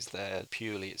 '60s, is there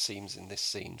purely, it seems, in this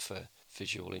scene for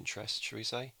visual interest, shall we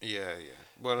say? Yeah.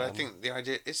 Well, I think the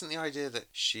idea that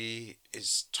she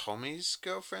is Tommy's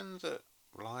girlfriend that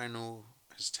Lionel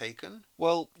has taken.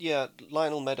 Well, yeah,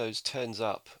 Lionel Meadows turns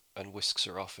up and whisks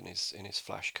her off in his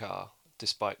flash car,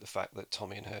 despite the fact that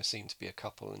Tommy and her seem to be a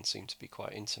couple and seem to be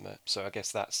quite intimate. So I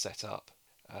guess that's set up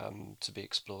to be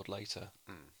explored later.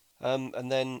 And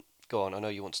then, go on. I know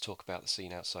you want to talk about the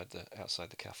scene outside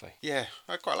the cafe. Yeah,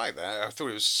 I quite like that. I thought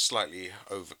it was slightly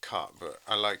overcut, but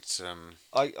I liked.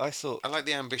 I thought I liked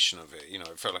the ambition of it.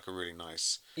 It felt like a really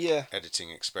nice editing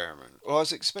experiment. Well, I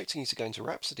was expecting you to go into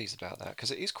rhapsodies about that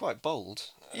because it is quite bold.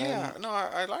 Yeah, no,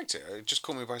 I liked it. It just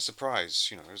caught me by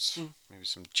surprise. It was maybe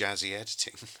some jazzy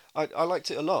editing. I liked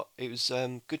it a lot. It was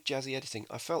good jazzy editing.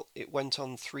 I felt it went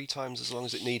on 3 times as long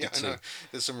as it needed to. Know.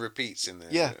 There's some repeats in there.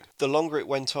 Yeah, the longer it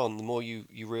went on, the more you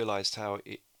realised how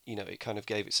it kind of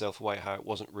gave itself away, how it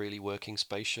wasn't really working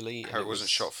spatially. How it wasn't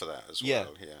shot for that as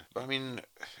well. Yeah. But I mean,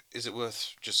 is it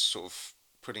worth just sort of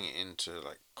putting it into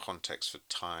like context for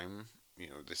time?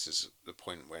 This is the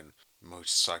point when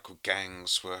motorcycle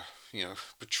gangs were,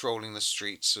 patrolling the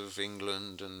streets of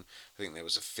England, and I think there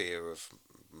was a fear of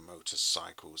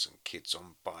motorcycles and kids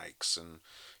on bikes, and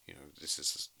this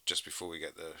is just before we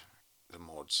get the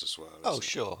mods as well. Oh,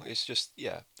 sure. It's just,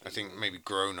 yeah. I think maybe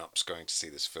grown-ups going to see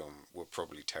this film were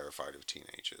probably terrified of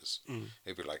teenagers.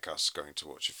 It'd be like us going to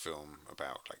watch a film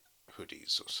about like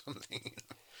hoodies or something.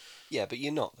 Yeah, but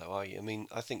you're not, though, are you? I mean,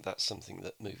 I think that's something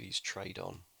that movies trade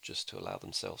on, just to allow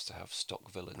themselves to have stock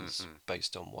villains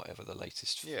based on whatever the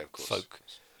latest folk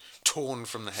torn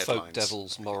from the headlines. Folk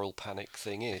devil's moral panic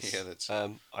thing is. Yeah, that's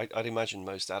I'd imagine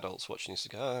most adults watching this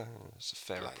would go, it's a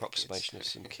fair approximation of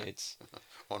some kids.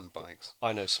 On bikes.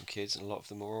 I know some kids, and a lot of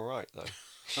them are all right, though.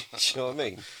 Do you know what I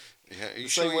mean? Yeah, are you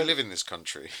sure you live in this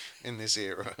country, in this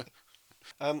era?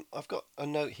 I've got a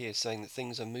note here saying that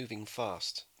things are moving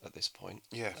fast at this point.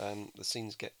 Yeah. The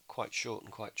scenes get quite short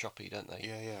and quite choppy, don't they?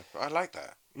 Yeah. But I like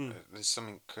that. There's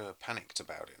something panicked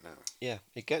about it now. Yeah,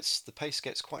 the pace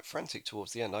gets quite frantic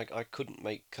towards the end. I couldn't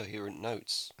make coherent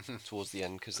notes towards the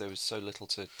end because there was so little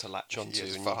to latch onto.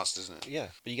 Yeah, it's fast, isn't it? Yeah,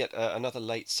 but you get another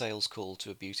late sales call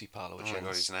to a beauty parlour, which God,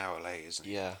 he's an hour late, isn't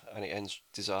he? Yeah, and it ends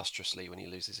disastrously when he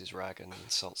loses his rag and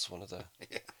insults one of the...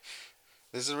 Yeah.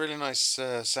 There's a really nice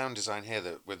sound design here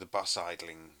where the bus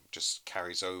idling just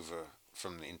carries over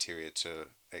from the interior to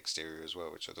exterior as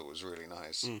well, which I thought was really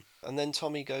nice. And then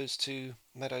Tommy goes to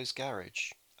Meadows'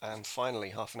 garage, and finally,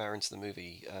 half an hour into the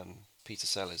movie, Peter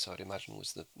Sellers, I'd imagine,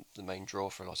 was the main draw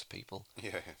for a lot of people.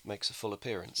 Yeah. Makes a full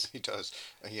appearance. He does.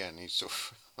 Yeah, and he's sort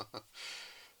of...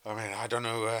 I mean, I don't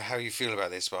know how you feel about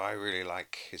this, but I really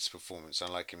like his performance. I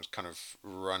like him kind of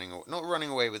not running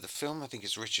away with the film. I think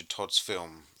it's Richard Todd's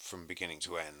film from beginning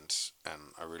to end,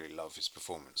 and I really love his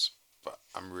performance. But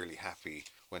I'm really happy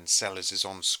when Sellers is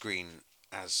on screen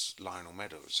as Lionel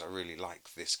Meadows. I really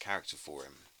like this character for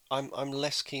him. I'm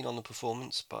less keen on the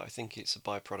performance, but I think it's a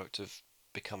byproduct of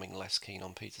becoming less keen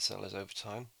on Peter Sellers over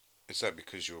time. Is that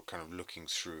because you're kind of looking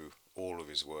through all of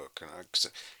his work? And 'cause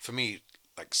for me,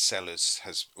 like Sellers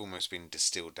has almost been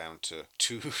distilled down to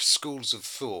two schools of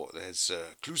thought. There's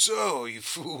Clouseau, you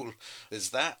fool. There's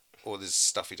that, or there's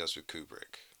stuff he does with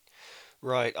Kubrick.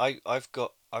 Right,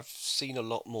 I've seen a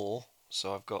lot more,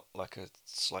 so I've got like a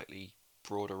slightly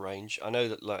broader range. I know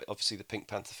that like obviously the Pink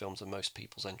Panther films are most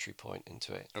people's entry point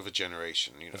into it. Of a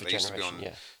generation, Of a they used to be generation, on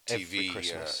yeah. Every TV,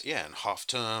 Christmas. yeah, and half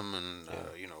term, and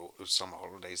Yeah. summer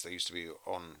holidays. They used to be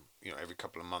on, every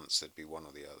couple of months there'd be one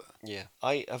or the other. Yeah,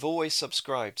 I have always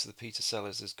subscribed to the Peter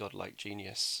Sellers as godlike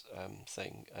genius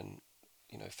thing, and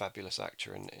fabulous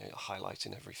actor and highlight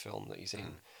in every film that he's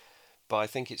in. But I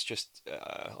think it's just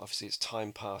obviously it's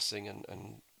time passing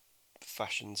and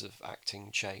fashions of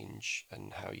acting change,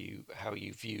 and how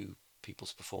you view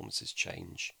people's performances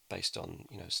change based on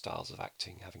styles of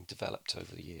acting having developed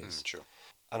over the years. Sure.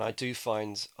 And I do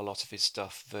find a lot of his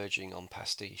stuff verging on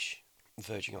pastiche,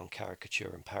 verging on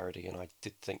caricature and parody, and I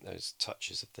did think those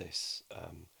touches of this.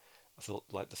 I thought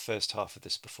like the first half of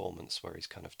this performance, where he's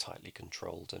kind of tightly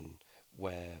controlled, and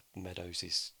where Meadows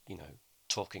is,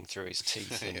 talking through his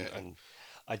teeth, and, Yeah. and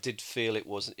I did feel it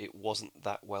wasn't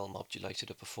that well modulated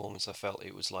a performance. I felt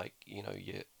it was like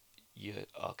your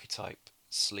archetype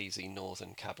sleazy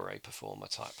northern cabaret performer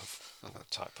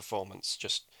type performance,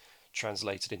 just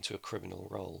translated into a criminal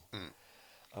role.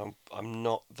 Mm. I'm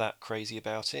not that crazy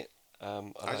about it.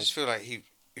 And I just feel like he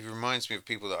reminds me of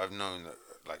people that I've known that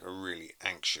like are really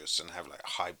anxious and have like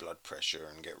high blood pressure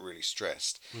and get really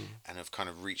stressed, and have kind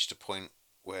of reached a point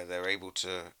where they're able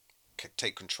to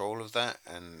take control of that,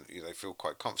 and they feel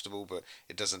quite comfortable, but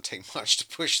it doesn't take much to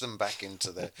push them back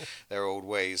into their old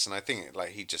ways. And I think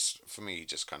like for me he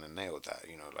just kind of nailed that.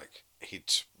 Like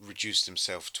he'd reduced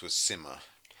himself to a simmer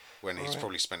when he's Right.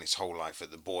 probably spent his whole life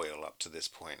at the boil up to this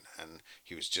point, and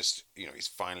he was just, he's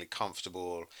finally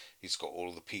comfortable. He's got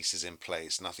all the pieces in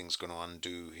place. Nothing's going to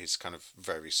undo his kind of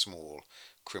very small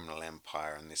criminal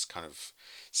empire and this kind of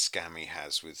scam he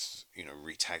has with,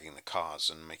 retagging the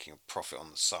cars and making a profit on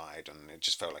the side. And it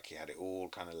just felt like he had it all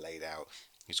kind of laid out.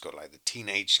 He's got like the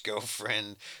teenage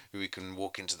girlfriend who he can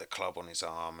walk into the club on his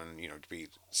arm, and to be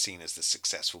seen as the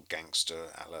successful gangster,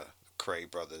 a la Cray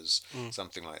brothers,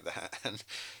 something like that. And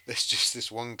there's just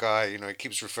this one guy, he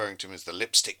keeps referring to him as the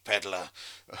lipstick peddler,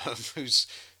 who's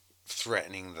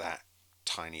threatening that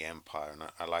tiny empire. And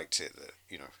I liked it that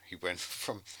he went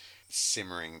from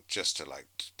simmering just to like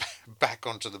back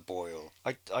onto the boil.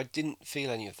 I didn't feel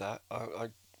any of that. I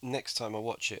next time I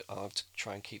watch it, I'll have to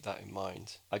try and keep that in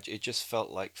mind. It just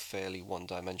felt like fairly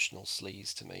one-dimensional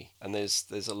sleaze to me, and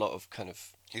there's a lot of kind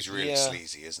of He's really yeah,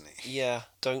 sleazy, isn't he? yeah.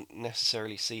 Don't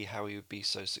necessarily see how he would be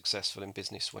so successful in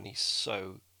business when he's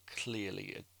so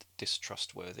clearly a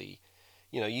distrustworthy.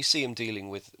 You see him dealing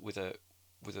with a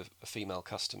female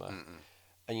customer,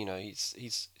 and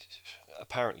he's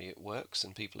apparently it works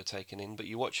and people are taken in, but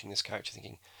you're watching this character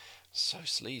thinking so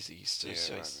sleazy.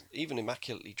 He's even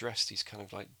immaculately dressed, he's kind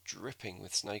of like dripping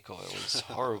with snake oil. It's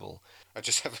horrible. I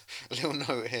just have a little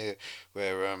note here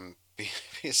where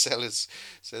Peter Sellers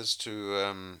says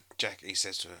to Jack, he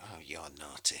says to her, "Oh, you're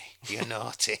naughty. You're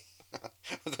naughty."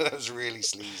 I thought that was really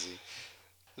sleazy.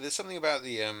 There's something about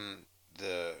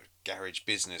the garage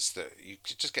business that you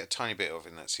could just get a tiny bit of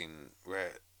in that scene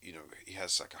where he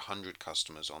has like 100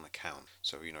 customers on account,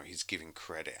 so he's giving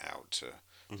credit out to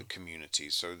the community,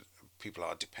 so people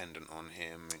are dependent on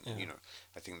him, and Yeah.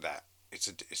 I think that it's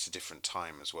a different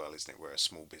time as well, isn't it, where a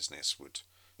small business would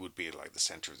be like the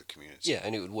center of the community. Yeah,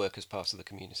 and it would work as part of the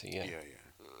community. Yeah. Yeah.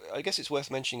 I guess it's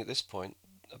worth mentioning at this point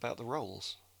about the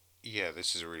roles. Yeah,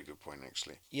 this is a really good point,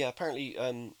 actually. Yeah, apparently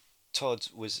Todd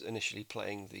was initially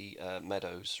playing the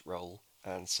Meadows role,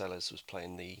 and Sellers was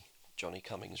playing the Johnny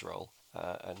Cummings role.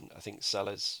 And I think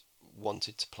Sellers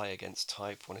wanted to play against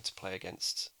type, wanted to play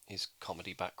against his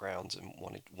comedy background, and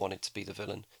wanted to be the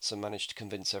villain. So managed to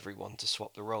convince everyone to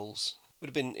swap the roles. Would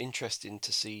have been interesting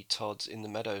to see Todd in the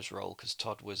Meadows role, because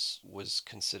Todd was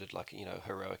considered like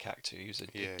heroic actor. He was a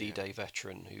Yeah, D-Day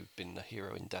veteran who'd been a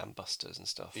hero in Dam Busters and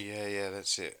stuff. Yeah,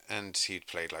 that's it. And he'd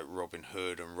played like Robin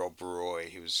Hood and Rob Roy.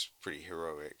 He was pretty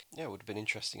heroic. Yeah, it would have been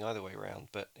interesting either way around.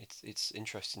 But it's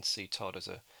interesting to see Todd as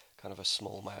a kind of a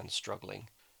small man struggling.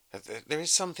 There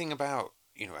is something about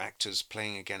actors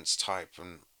playing against type,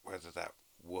 and whether that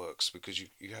works because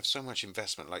you have so much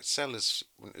investment. Like Sellers,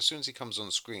 as soon as he comes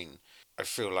on screen, I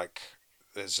feel like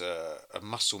there's a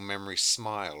muscle memory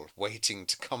smile waiting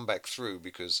to come back through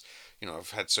because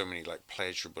I've had so many like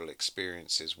pleasurable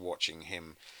experiences watching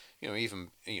him. Even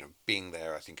being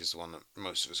there, I think is the one that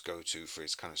most of us go to for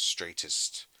his kind of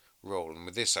straightest role. And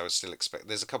with this, I was still expect.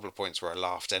 There's a couple of points where I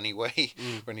laughed anyway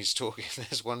when he's talking.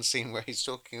 There's one scene where he's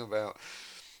talking about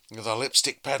the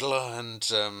lipstick peddler and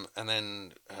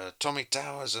then Tommy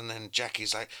Towers, and then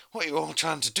Jackie's like, "What are you all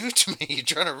trying to do to me? You're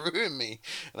trying to ruin me,"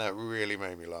 and that really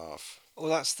made me laugh. Well,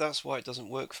 that's why it doesn't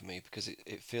work for me, because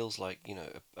it feels like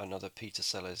another Peter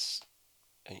Sellers,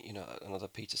 another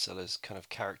Peter Sellers kind of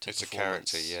character. It's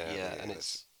performance. a character, yeah. Yeah, Yeah, and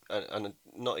it's and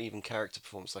not even character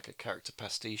performance, like a character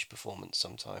pastiche performance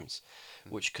sometimes,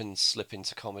 which can slip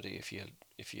into comedy if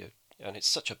you and it's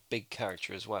such a big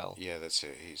character as well. Yeah, that's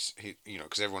it.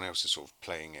 Because everyone else is sort of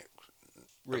playing it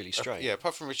Really straight. yeah,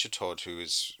 apart from Richard Todd, who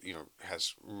is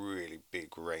has really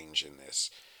big range in this.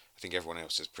 I think everyone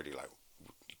else is pretty like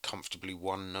comfortably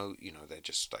one note. They're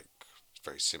just like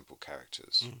very simple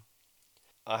characters.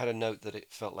 I had a note that it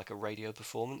felt like a radio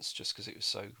performance just because it was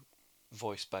so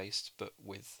voice based, but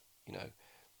with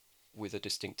a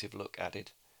distinctive look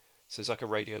added. So it's like a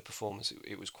radio performance.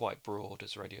 It was quite broad,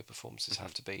 as radio performances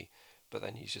have to be, but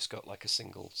then he's just got like a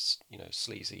single,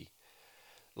 sleazy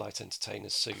light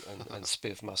entertainer's suit and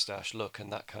spiv mustache look,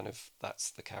 and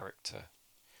that's the character.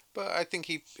 But I think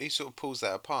he sort of pulls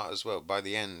that apart as well. By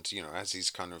the end, as he's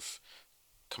kind of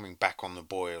coming back on the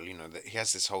boil, that he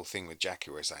has this whole thing with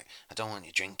Jackie where he's like, "I don't want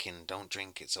you drinking, don't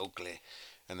drink, it's ugly."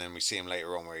 And then we see him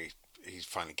later on where he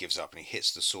finally gives up and he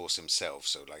hits the source himself.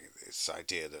 So like it's the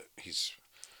idea that he's.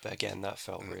 But again, that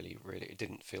felt really, really. It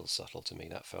didn't feel subtle to me.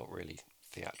 That felt really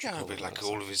theatrical. Yeah, but like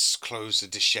all of his clothes are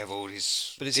dishevelled.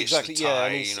 But it's exactly the tie,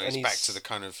 yeah. He's back to the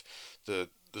kind of the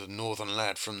northern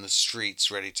lad from the streets,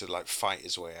 ready to like fight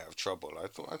his way out of trouble. I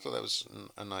thought that was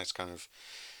a nice kind of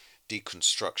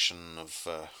deconstruction of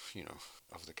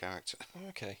of the character.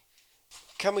 Okay.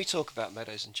 Can we talk about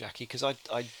Meadows and Jackie? Because I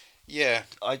yeah,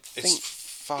 I think it's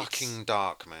fucking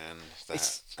dark, man.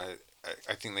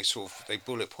 I think they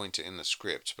bullet point it in the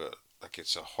script, but like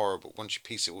it's a horrible. Once you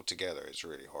piece it all together, it's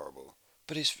really horrible.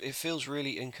 But it feels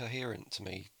really incoherent to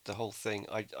me, the whole thing.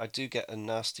 I do get a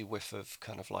nasty whiff of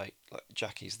kind of like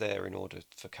Jackie's there in order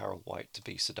for Carol White to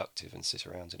be seductive and sit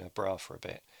around in her bra for a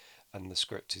bit, and the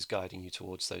script is guiding you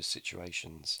towards those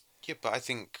situations. Yeah, but I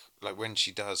think like when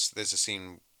she does, there's a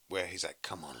scene where he's like,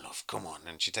 "Come on, love, come on,"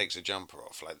 and she takes her jumper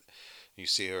off. Like you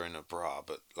see her in a bra,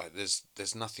 but like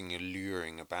there's nothing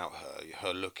alluring about her.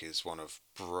 Her look is one of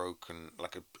broken,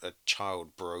 like a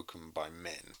child broken by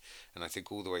men, and I think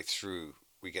all the way through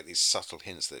we get these subtle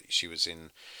hints that she was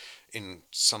in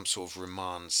some sort of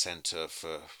remand center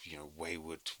for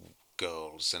wayward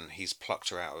girls, and he's plucked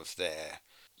her out of there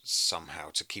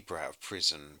somehow to keep her out of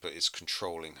prison, but is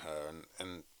controlling her,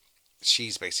 and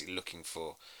she's basically looking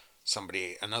for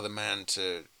another man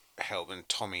to help, and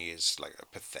Tommy is like a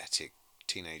pathetic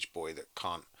teenage boy that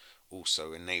can't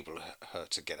also enable her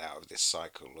to get out of this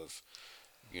cycle of,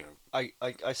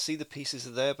 I see the pieces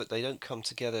are there, but they don't come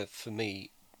together for me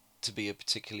to be a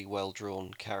particularly well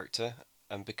drawn character,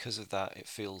 and because of that,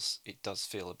 it does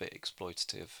feel a bit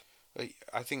exploitative.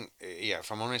 I think, yeah,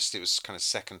 if I'm honest, it was kind of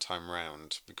second time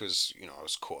round because I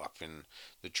was caught up in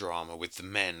the drama with the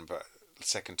men, but the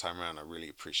second time round I really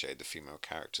appreciated the female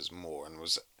characters more and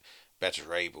was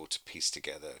better able to piece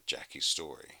together Jackie's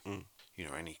story.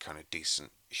 Any kind of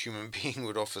decent human being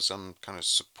would offer some kind of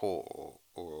support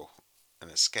or an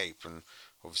escape, and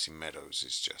obviously Meadows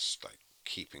is just like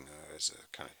keeping her as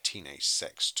a kind of teenage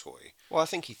sex toy. Well, I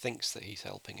think he thinks that he's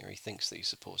helping her. He thinks that he's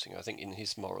supporting her. I think in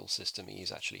his moral system, he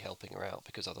is actually helping her out,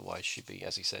 because otherwise she'd be,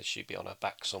 as he says, she'd be on her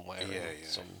back somewhere in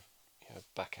some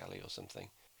back alley or something.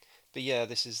 But yeah,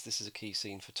 this is a key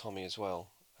scene for Tommy as well,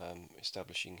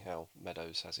 establishing how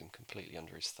Meadows has him completely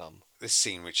under his thumb. This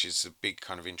scene, which is a big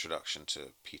kind of introduction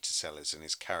to Peter Sellers and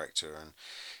his character and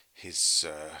his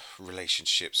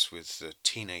relationships with the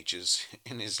teenagers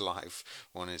in his life.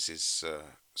 One is his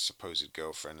supposed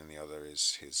girlfriend, and the other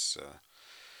is his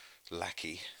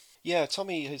lackey. Yeah,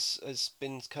 Tommy has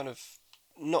been kind of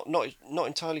not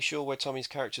entirely sure where Tommy's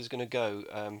character is going to go,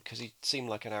 because he seemed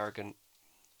like an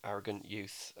arrogant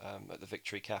youth at the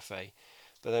Victory Cafe.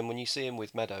 But then when you see him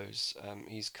with Meadows,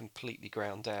 he's completely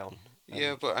ground down.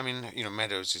 Yeah, but I mean,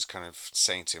 Meadows is kind of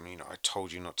saying to him, I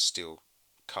told you not to steal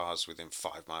cars within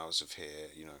 5 miles of here.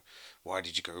 Why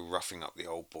did you go roughing up the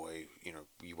old boy?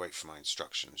 You wait for my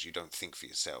instructions. You don't think for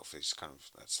yourself. It's kind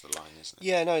of, that's the line, isn't it?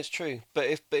 Yeah, no, it's true. But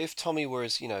if Tommy were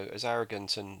as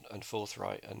arrogant and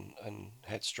forthright and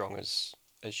headstrong as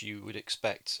as you would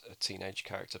expect a teenage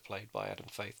character played by Adam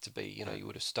Faith to be. You know, you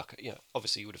would have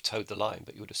obviously you would have towed the line,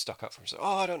 but you would have stuck up for him. So,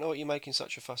 I don't know what you're making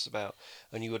such a fuss about,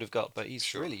 and you would have got. But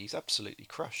he's absolutely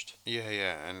crushed.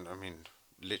 Yeah, and I mean,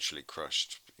 literally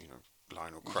crushed. You know,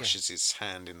 Lionel crushes his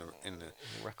hand in the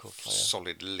record player.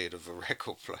 solid lid of a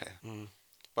record player.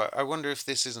 But I wonder if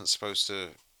this isn't supposed to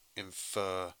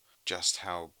infer just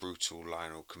how brutal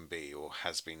Lionel can be, or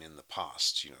has been in the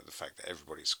past. You know, the fact that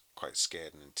everybody's quite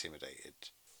scared and intimidated.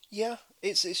 Yeah,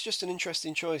 it's just an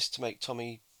interesting choice to make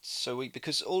Tommy so weak,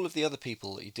 because all of the other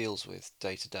people that he deals with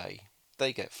day to day,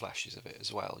 they get flashes of it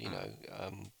as well. You know,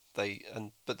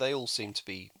 but they all seem to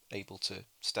be able to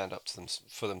stand up to them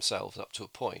for themselves up to a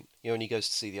point. You know, when he goes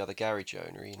to see the other garage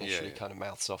owner, he initially kind of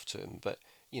mouths off to him, but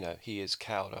you know, he is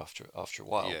cowed after a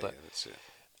while. But that's it.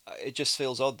 It just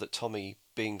feels odd that Tommy,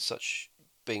 being such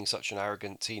an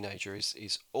arrogant teenager,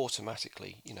 is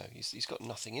automatically, you know, he's got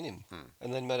nothing in him.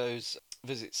 And then Meadows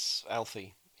visits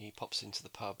Alfie. He pops into the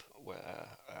pub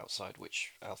outside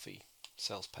which Alfie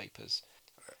sells papers.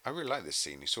 I really like this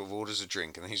scene. He sort of orders a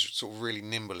drink, and he's sort of really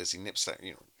nimble as he nips that.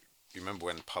 You know, you remember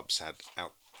when pubs had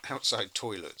outside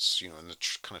toilets, you know, and the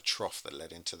kind of trough that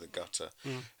led into the gutter,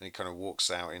 and he kind of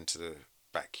walks out into the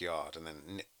backyard, and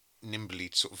then nimbly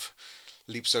sort of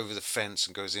leaps over the fence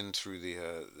and goes in through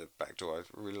the back door. I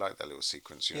really like that little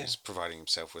sequence. You know, he's providing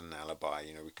himself with an alibi.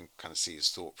 You know, we can kind of see his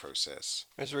thought process.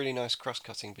 There's a really nice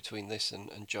cross-cutting between this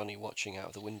and Johnny watching out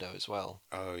of the window as well.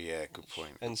 Oh yeah, good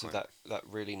point. Ends with that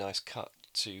really nice cut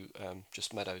to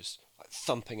just Meadows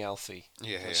thumping Alfie.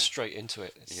 Straight into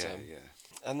it. It's,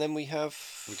 And then we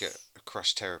get a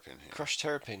crushed terrapin here. Crushed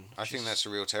terrapin. I think that's a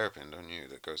real terrapin, don't you?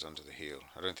 That goes under the heel.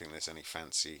 I don't think there's any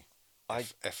fancy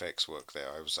FX work there.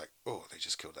 I was like, oh, they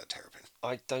just killed that terrapin.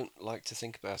 I don't like to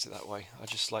think about it that way. I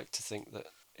just like to think that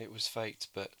it was faked,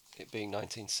 but it being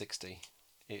 1960,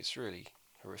 it's really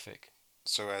horrific.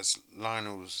 So as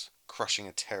Lionel's crushing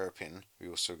a terrapin, we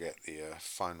also get the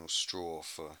final straw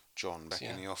for John back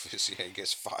in the office. Yeah, he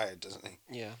gets fired, doesn't he?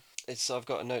 Yeah. I've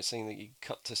got a note saying that you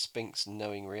cut to Spink's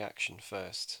knowing reaction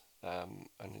first, and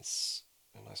it's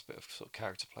a nice bit of sort of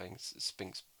character playing.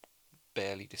 Spink's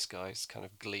barely disguised kind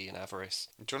of glee and avarice.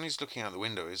 Johnny's looking out the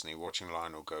window, isn't he, watching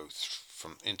Lionel go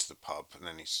from into the pub, and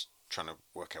then he's trying to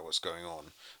work out what's going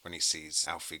on when he sees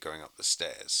Alfie going up the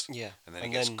stairs. Yeah, and then he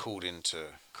gets called in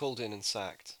and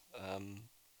sacked.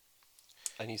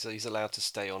 And he's allowed to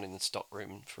stay on in the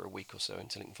stockroom for a week or so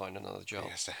until he can find another job. He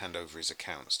has to hand over his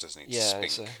accounts, doesn't he? Yeah,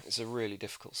 it's a really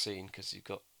difficult scene because you've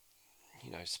got, you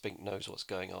know, Spink knows what's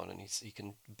going on, and he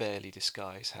can barely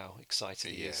disguise how excited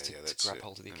he is to grab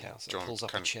hold of the accounts. He pulls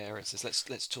up a chair and says,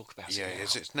 "Let's talk about it." Yeah,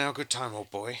 it's now a good time,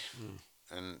 old boy.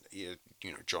 And you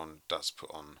know, John does put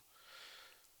on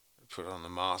the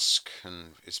mask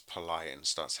and is polite and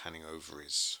starts handing over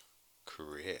his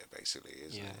career, basically,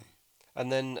 isn't he? And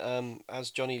then,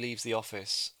 as Johnny leaves the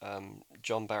office,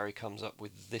 John Barry comes up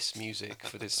with this music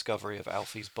for the discovery of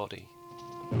Alfie's body.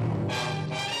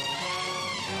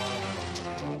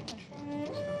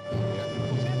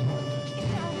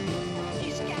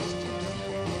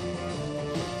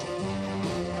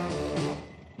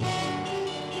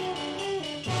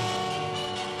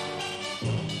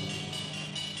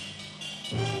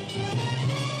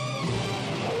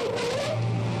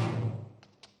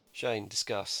 Shane,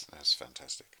 discuss. That's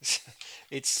fantastic.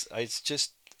 It's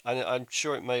just, I'm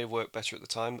sure it may have worked better at the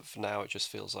time, but for now it just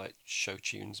feels like show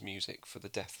tunes music for the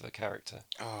death of a character.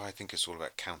 Oh, I think it's all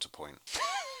about counterpoint.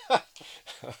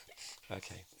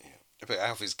 Okay. Yeah. But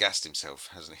Alfie's gassed himself,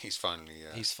 hasn't he? He's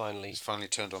finally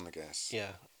turned on the gas.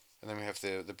 Yeah. And then we have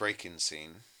the break-in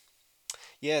scene.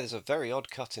 Yeah, there's a very odd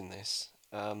cut in this.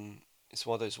 It's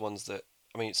one of those ones that,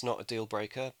 I mean, it's not a deal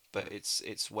breaker, but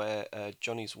it's where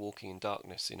Johnny's walking in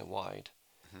darkness in a wide,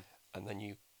 and then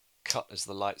you cut as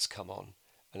the lights come on,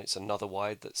 and it's another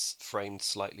wide that's framed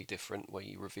slightly different, where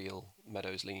you reveal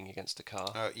Meadows leaning against a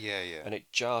car. Yeah. And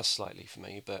it jars slightly for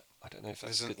me, but I don't know if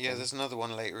that's good. Yeah, there's another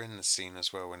one later in the scene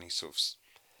as well when he sort of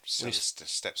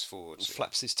steps forward,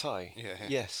 flaps his tie. Yeah.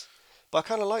 Yes, but I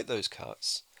kind of like those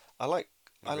cuts. I like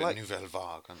Nouvelle Vague,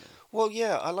 aren't they? Well,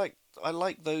 yeah, I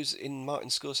like those in Martin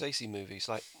Scorsese movies.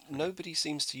 Like, nobody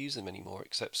seems to use them anymore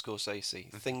except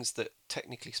Scorsese. Things that,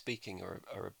 technically speaking,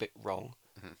 are a bit wrong,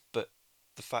 but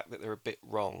the fact that they're a bit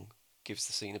wrong gives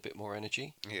the scene a bit more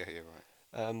energy. Yeah, you're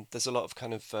right. There's a lot of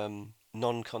kind of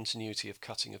non-continuity of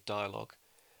cutting of dialogue,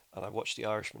 and I watched The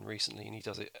Irishman recently, and he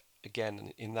does it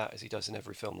again in that, as he does in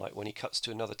every film. Like, when he cuts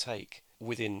to another take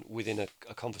within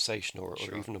a conversation or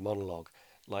even a monologue,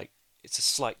 like, it's a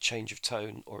slight change of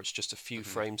tone, or it's just a few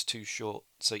frames too short,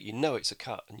 so you know it's a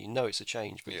cut and you know it's a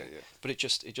change, but it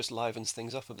just livens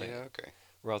things up a bit. Yeah, okay.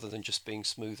 rather than just being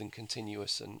smooth and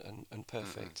continuous and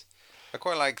perfect. I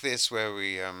quite like this where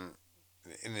we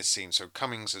in this scene. So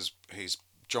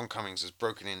John Cummings has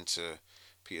broken into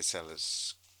Peter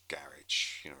Sellers'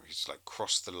 garage. You know, he's like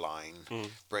crossed the line,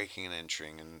 breaking and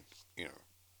entering, and you know,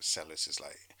 Sellers is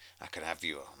like, "I could have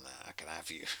you on that. I could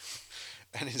have you,"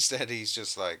 and instead he's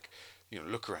just like, you know,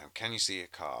 look around. Can you see a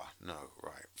car? No,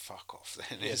 right. Fuck off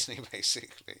then, isn't he?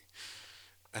 Basically.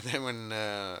 And then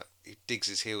when he digs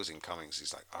his heels in Cummings,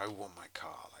 he's like, "I want my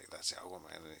car. Like that's it. I want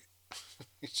my."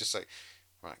 He's just like,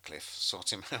 "Right, Cliff,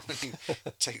 sort him out." And he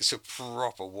takes a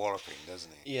proper walloping,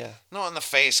 doesn't he? Yeah. Not on the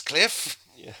face, Cliff.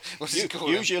 Yeah. What does he call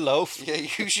Use him? your loaf. Yeah,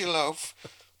 use your loaf.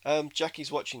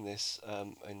 Jackie's watching this,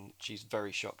 and she's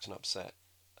very shocked and upset.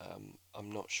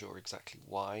 I'm not sure exactly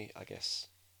why. I guess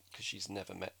because she's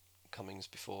never met Cummings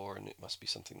before, and it must be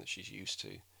something that she's used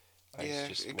to. Yeah,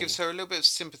 it gives her a little bit of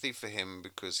sympathy for him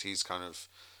because he's kind of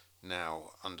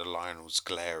now under Lionel's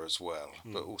glare as well.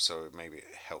 But also maybe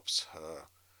it helps her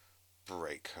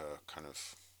break her kind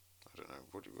of, I don't know,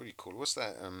 what do you call it? What's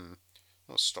that?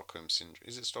 Not Stockholm syndrome.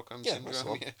 Is it Stockholm Yeah, that's the syndrome?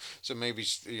 one. Yeah. So maybe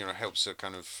helps her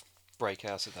kind of break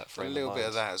out of that a frame little of bit mind.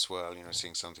 of that as well. You know,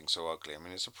 seeing something so ugly. I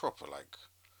mean, it's a proper like.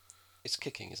 It's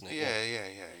kicking, isn't it?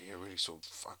 Yeah. Really sort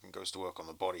of fucking goes to work on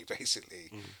the body basically.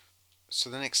 So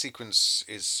the next sequence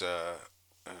is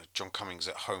John Cummings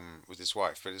at home with his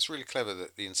wife, but it's really clever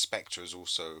that the inspector has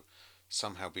also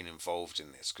somehow been involved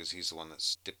in this because he's the one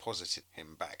that's deposited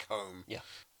him back home. Yeah.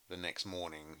 The next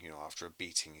morning, you know, after a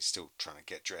beating, he's still trying to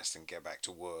get dressed and get back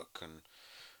to work, and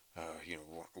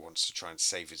wants to try and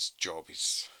save his job.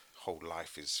 His whole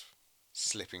life is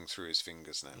slipping through his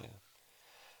fingers now.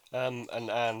 Yeah. And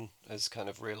Anne has kind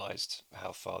of realised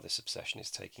how far this obsession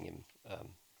is taking him.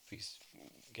 He's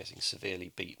getting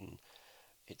severely beaten.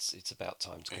 It's about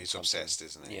time to confront He's obsessed, him.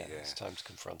 isn't he? Yeah, it's time to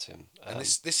confront him. And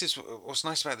this is what's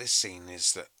nice about this scene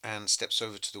is that Anne steps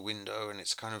over to the window, and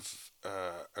it's kind of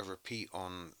a repeat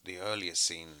on the earlier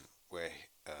scene where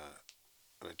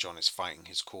John is fighting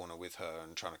his corner with her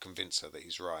and trying to convince her that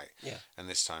he's right. Yeah. And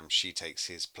this time she takes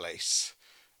his place,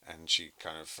 and she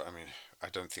kind of, I mean, I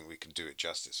don't think we can do it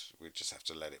justice. We just have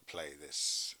to let it play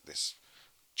this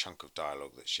chunk of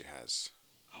dialogue that she has.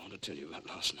 I want to tell you about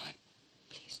last night.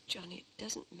 Please, Johnny, it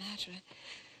doesn't matter.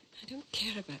 I don't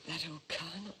care about that old car,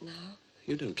 not now.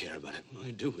 You don't care about it.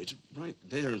 I do. It's right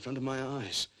there in front of my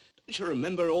eyes. Don't you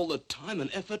remember all the time and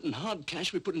effort and hard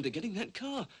cash we put into getting that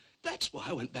car? That's why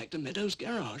I went back to Meadows'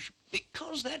 garage.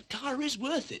 Because that car is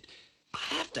worth it.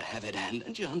 I have to have it, Anne.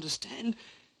 Don't you understand?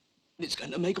 It's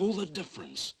going to make all the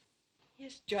difference.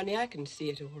 Yes, Johnny, I can see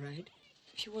it all right.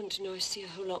 If you want to know, I see a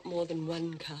whole lot more than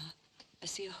one car. I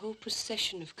see a whole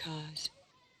procession of cars.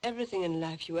 Everything in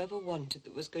life you ever wanted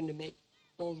that was going to make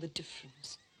all the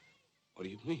difference. What do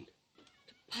you mean?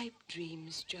 The pipe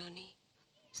dreams, Johnny.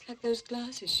 It's like those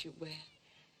glasses you wear.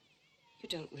 You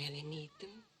don't really need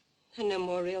them. They're no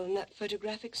more real than that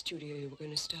photographic studio you were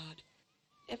going to start.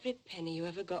 Every penny you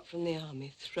ever got from the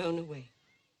army thrown away.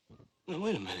 Now,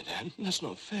 wait a minute, Anne. That's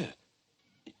not fair.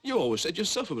 You always said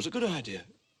yourself it was a good idea.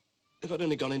 If I'd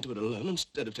only gone into it alone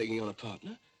instead of taking on a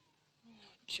partner. No,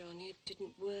 Johnny, it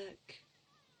didn't work.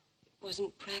 It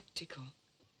wasn't practical.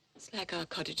 It's like our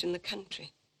cottage in the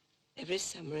country. Every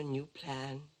summer a new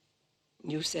plan, a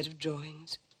new set of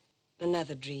drawings,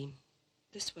 another dream.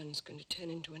 This one's going to turn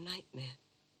into a nightmare.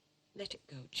 Let it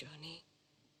go, Johnny,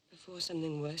 before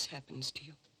something worse happens to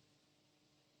you.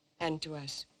 And to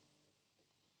us.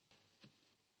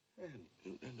 Anne,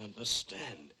 you don't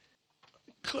understand.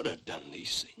 I could have done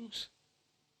these things.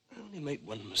 I only made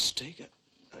one mistake.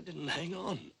 I didn't hang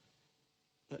on.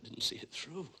 I didn't see it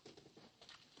through.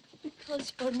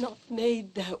 Because you're not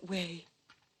made that way.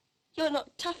 You're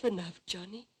not tough enough,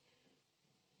 Johnny.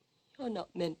 You're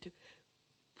not meant to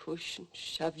push and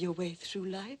shove your way through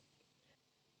life.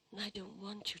 And I don't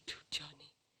want you to,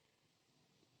 Johnny.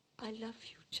 I love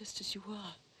you just as you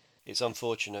are. It's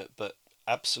unfortunate, but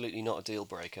absolutely not a deal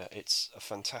breaker. It's a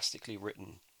fantastically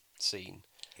written scene.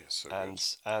 Yes, so and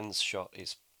good. Anne's shot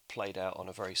is played out on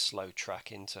a very slow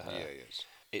track into her. Yeah, yes.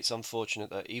 It's unfortunate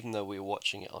that even though we were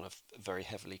watching it on a very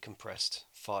heavily compressed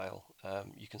file,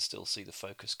 you can still see the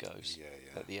focus goes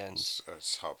at the end.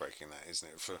 It's heartbreaking, that, isn't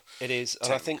it? For It is, and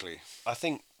technically. I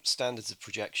think standards of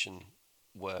projection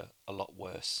were a lot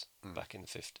worse back in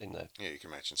the Yeah, you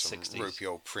can imagine some 60s. ropey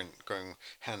old print going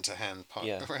hand to hand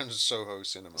Yeah. around Soho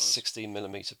cinemas.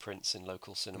 16mm prints in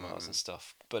local cinemas and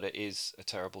stuff. But it is a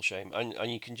terrible shame,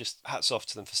 and you can just hats off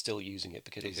to them for still using it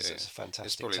because it's a fantastic.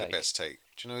 It's probably take. the best take.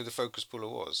 Do you know who the focus puller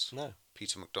was? No.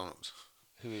 Peter MacDonald,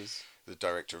 Who is? the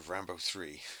director of Rambo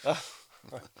 3. Oh,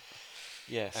 right.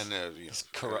 Yes. And His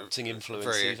corrupting influence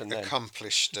very even then.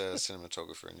 accomplished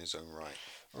cinematographer in his own right.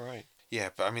 Right. Yeah,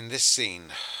 but I mean, this scene,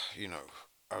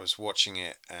 I was watching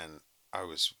it and I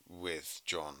was with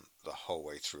John the whole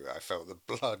way through. I felt the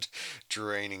blood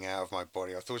draining out of my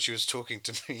body. I thought she was talking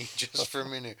to me just for a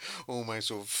minute. All my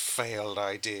sort of failed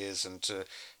ideas, and to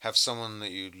have someone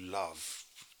that you love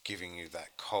giving you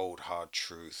that cold, hard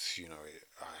truth,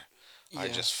 I Yeah.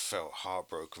 just felt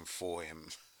heartbroken for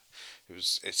him.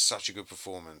 It's such a good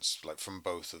performance, like from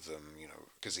both of them,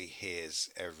 because he hears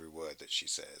every word that she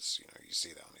says. You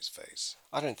see that on his face.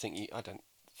 I don't think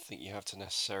you have to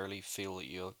necessarily feel that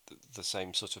you're the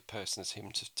same sort of person as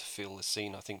him to feel the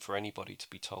scene. I think for anybody to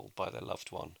be told by their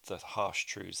loved one the harsh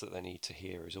truths that they need to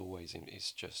hear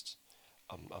is just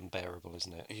unbearable,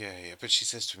 isn't it? Yeah, yeah. But she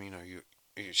says to him,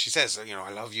 she says, I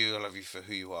love you for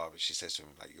who you are. But she says to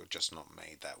him, like, you're just not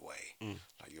made that way.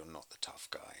 Like, you're not the tough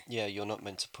guy. Yeah, you're not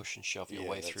meant to push and shove your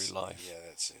way through life. Yeah,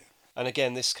 that's it. And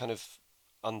again, this kind of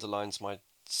underlines my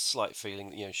slight feeling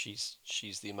that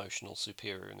she's the emotional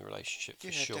superior in the relationship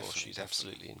for sure. She's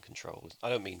absolutely in control. I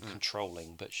don't mean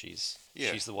controlling, but she's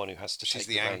the one who has to take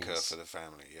the reins. She's the anchor for the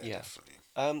family. Yeah, definitely.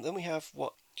 Then we have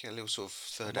what? Yeah, a little sort of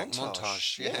third act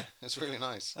montage. Yeah, it's really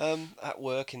nice. At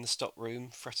work in the stock room,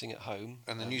 fretting at home.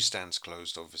 And the newsstand's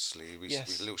closed, obviously. We a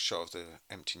little shot of the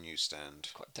empty newsstand.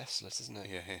 Quite desolate, isn't it?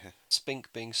 Yeah.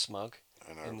 Spink being smug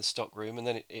in the stock room, and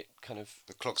then it kind of...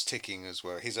 The clock's ticking as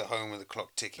well. He's at home with the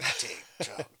clock ticking. Tick,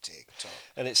 tock, tick, tock.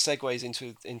 And it segues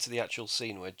into the actual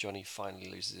scene where Johnny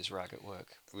finally loses his rag at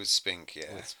work. With Spink,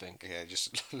 yeah. With Spink. Yeah,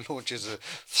 just launches a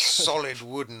solid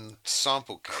wooden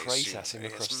sample case. Crate at him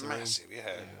across the massive, room.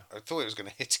 Yeah. I thought it was going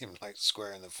to hit him, like,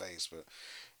 square in the face, but...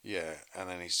 Yeah, and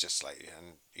then he's just like...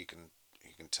 And you can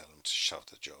tell him to shove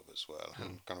the job as well,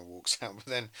 and kind of walks out. But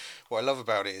then, what I love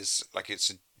about it is, like, it's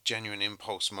a genuine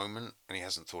impulse moment, and he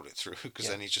hasn't thought it through, because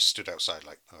then he just stood outside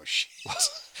like, oh shit,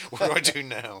 what do I do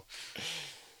now?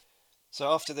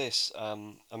 So after this,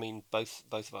 I mean, both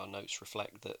of our notes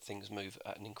reflect that things move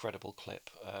at an incredible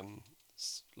clip.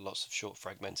 Lots of short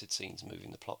fragmented scenes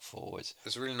moving the plot forward.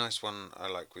 There's a really nice one I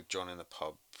like with John in the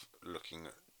pub looking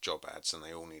at job ads, and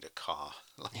they all need a car.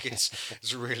 Like,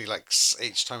 it's really like,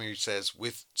 each time he says,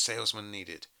 with salesman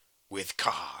needed, with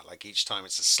car, like each time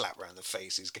it's a slap around the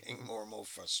face. He's getting more and more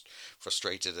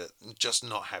frustrated at just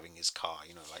not having his car.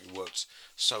 Like, he worked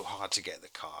so hard to get the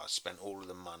car, spent all of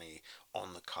the money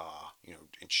on the car,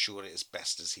 insured it as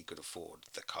best as he could afford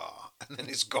the car, and then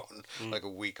it's gone like a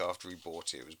week after he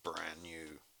bought it. It was brand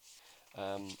new.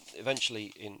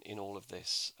 Eventually, in all of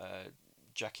this,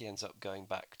 Jackie ends up going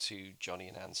back to Johnny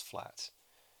and Anne's flat,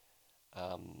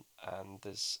 and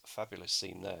there's a fabulous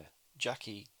scene there.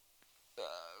 Jackie,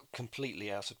 completely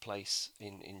out of place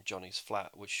in Johnny's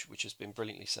flat, which has been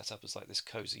brilliantly set up as like this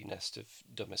cozy nest of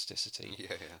domesticity.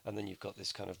 Yeah. And then you've got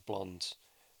this kind of blonde,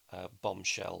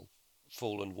 bombshell,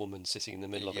 fallen woman sitting in the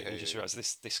middle of it, and you just realise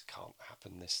this can't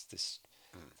happen. This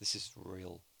is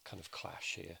real kind of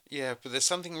clash here. Yeah, but there's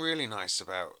something really nice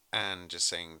about Anne just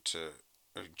saying to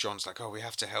John's like, oh, we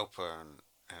have to help her, and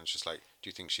Anne's just like, do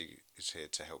you think she is here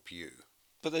to help you?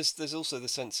 But there's also the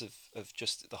sense of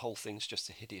just the whole thing's just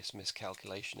a hideous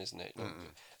miscalculation, isn't it?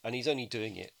 And he's only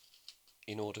doing it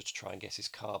in order to try and get his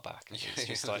car back. It's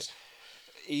just like,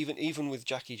 even with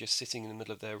Jackie just sitting in the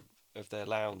middle of their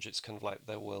lounge, it's kind of like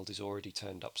their world is already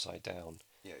turned upside down.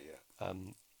 Yeah.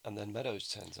 And then Meadows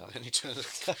turns up. And he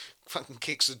fucking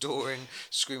kicks the door in,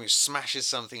 screaming, smashes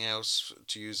something else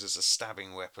to use as a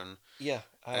stabbing weapon. Yeah,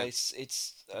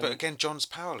 it's. But again, John's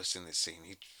powerless in this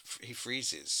scene. He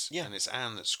freezes. Yeah. And it's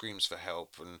Anne that screams for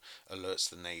help and alerts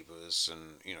the neighbours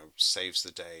and saves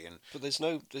the day. But there's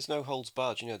no holds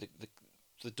barred.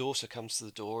 The daughter comes to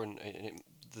the door, and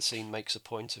the scene makes a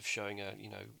point of showing her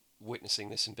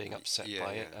witnessing this and being upset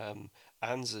by it.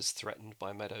 Anne's as threatened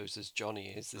by Meadows as Johnny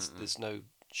is. There's no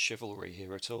chivalry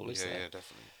here at all, is there? Yeah,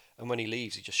 definitely. And when he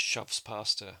leaves, he just shoves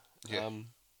past her. Yeah.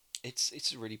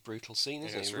 It's a really brutal scene,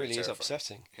 isn't it? It really terrifying. Is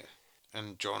upsetting. Yeah.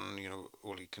 And John,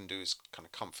 all he can do is kind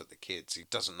of comfort the kids. He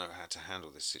doesn't know how to handle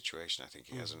this situation. I think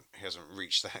he hasn't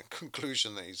reached that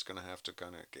conclusion that he's going to have to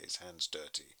kind of get his hands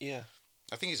dirty. Yeah.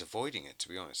 I think he's avoiding it, to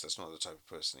be honest. That's not the type of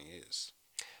person he is.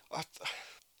 I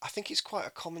think it's quite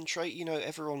a common trait.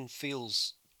 Everyone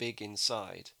feels big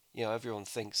inside. Everyone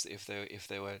thinks that if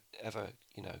they were ever,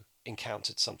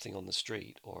 encountered something on the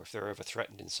street, or if they were ever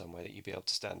threatened in some way, that you'd be able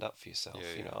to stand up for yourself.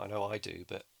 Yeah. I know I do,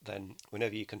 but then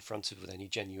whenever you're confronted with any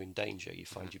genuine danger, you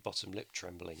find your bottom lip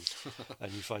trembling,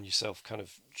 and you find yourself kind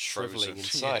of shriveling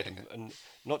inside, and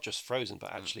not just frozen,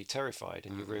 but actually terrified,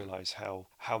 and you realise how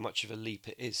much of a leap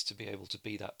it is to be able to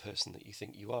be that person that you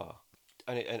think you are.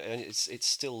 And it's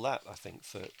still that, I think,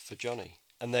 for Johnny.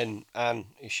 And then Anne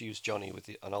issues Johnny with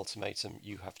an ultimatum: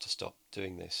 "You have to stop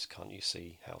doing this. Can't you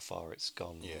see how far it's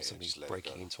gone? Yeah, Somebody's just let it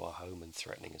breaking go." into our home and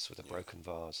threatening us with a broken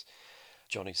vase."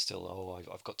 Johnny's still,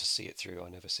 I've got to see it through. I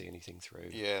never see anything through.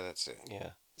 Yeah, that's it.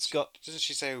 Yeah. Scott. Doesn't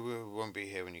she say we won't be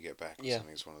here when you get back? Or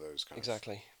something? It's one of those kind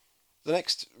Exactly. The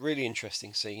next really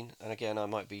interesting scene, and again I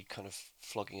might be kind of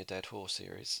flogging a dead horse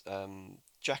here, is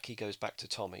Jackie goes back to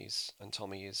Tommy's, and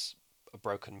Tommy is a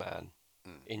broken man,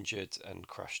 injured and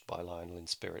crushed by Lionel in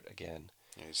spirit again.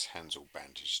 Yeah, his hand's all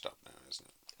bandaged up now, isn't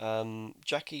it?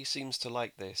 Jackie seems to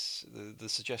like this. The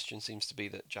suggestion seems to be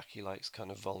that Jackie likes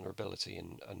kind of vulnerability,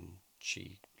 and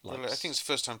she likes... Well, I think it's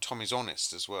the first time Tommy's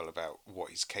honest as well about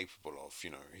what he's capable of. You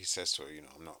know, he says to her, you know,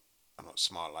 I'm not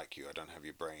smart like you. I don't have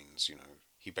your brains. You know,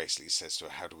 he basically says to her,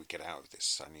 "How do we get out of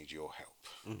this? I need your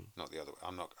help, not the other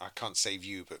way. I can't save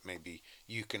you, but maybe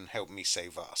you can help me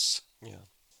save us." Yeah.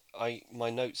 My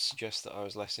notes suggest that I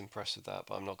was less impressed with that,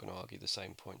 but I'm not going to argue the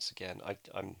same points again.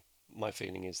 My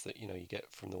feeling is that, you know, you get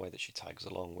from the way that she tags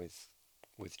along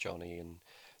with Johnny, and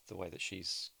the way that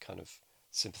she's kind of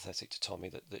sympathetic to Tommy,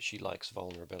 that she likes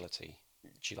vulnerability.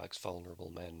 She likes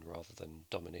vulnerable men rather than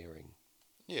domineering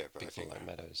but I people think like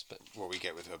Meadows. But what we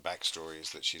get with her backstory is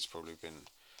that she's probably been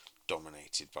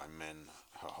dominated by men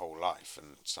her whole life,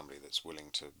 and somebody that's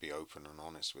willing to be open and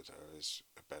honest with her is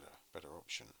a better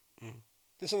option.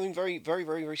 There's something very, very,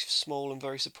 very, very small and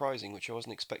very surprising, which I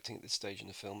wasn't expecting at this stage in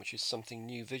the film, which is something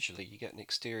new visually. You get an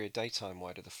exterior daytime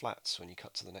wide of the flats when you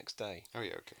cut to the next day. Oh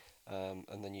yeah, okay.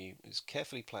 And then it's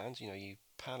carefully planned. You know, you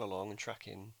pan along and track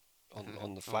in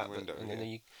on the flat, window, and then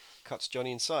you cut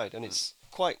Johnny inside, and it's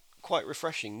quite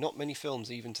refreshing. Not many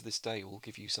films, even to this day, will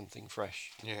give you something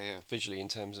fresh. Visually, in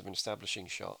terms of an establishing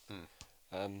shot.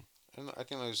 And I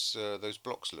think those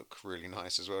blocks look really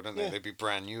nice as well, don't they? Yeah. They'd be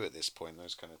brand new at this point,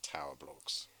 those kind of tower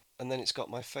blocks. And then it's got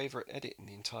my favourite edit in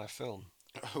the entire film.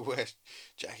 Where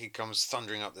Jackie comes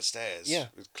thundering up the stairs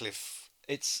with Cliff.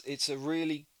 It's a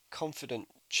really confident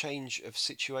change of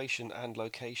situation and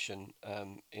location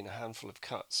in a handful of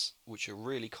cuts, which are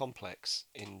really complex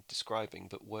in describing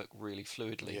but work really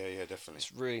fluidly. Yeah, definitely.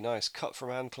 It's really nice. Cut from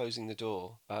Anne closing the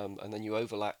door, and then you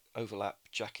overlap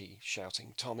Jackie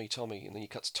shouting "Tommy, Tommy," and then you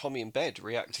cut to Tommy in bed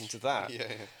reacting to that.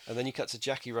 And then you cut to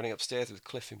Jackie running upstairs with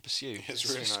Cliff in pursuit. It's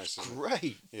really nice.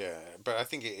 Great. Yeah, but I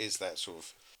think it is that sort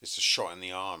of... It's a shot in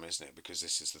the arm, isn't it? Because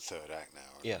this is the third act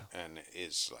now. Yeah. And it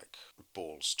is like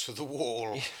balls to the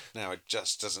wall. Now it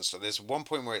just doesn't stop. There's one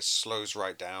point where it slows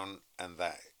right down, and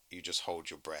that you just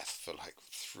hold your breath for like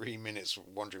 3 minutes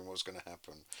wondering what's going to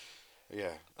happen.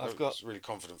 Yeah. It's really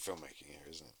confident filmmaking here,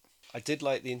 isn't it? I did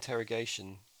like the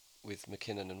interrogation with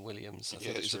McKinnon and Williams. I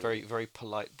thought it was a very, very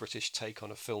polite British take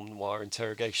on a film noir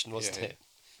interrogation, wasn't it?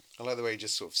 I like the way he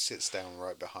just sort of sits down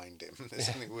right behind him. There's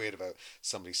something weird about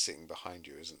somebody sitting behind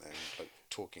you, isn't there? Like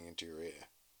talking into your ear.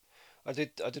 I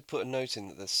did put a note in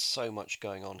that there's so much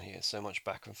going on here, so much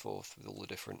back and forth with all the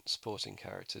different supporting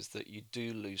characters, that you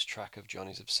do lose track of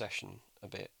Johnny's obsession a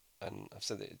bit. And I've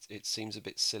said that it seems a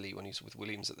bit silly when he's with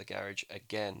Williams at the garage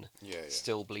again,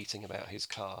 still bleating about his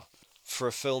car. For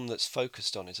a film that's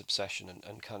focused on his obsession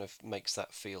and kind of makes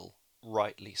that feel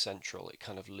rightly central, it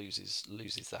kind of loses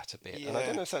that a bit. And I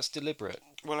don't know if that's deliberate.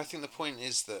 Well, I think the point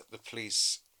is that the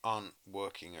police aren't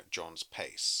working at John's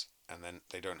pace, and then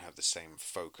they don't have the same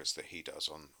focus that he does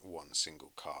on one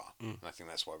single car. And I think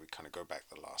that's why we kind of go back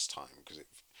the last time, because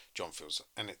John feels...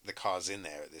 And the car's in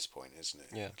there at this point, isn't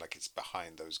it? Yeah. Like it's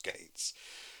behind those gates.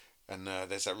 And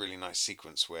there's that really nice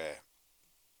sequence where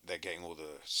they're getting all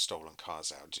the stolen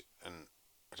cars out, and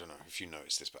I don't know if you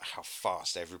noticed this, but how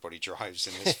fast everybody drives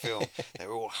in this film.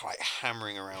 They're all like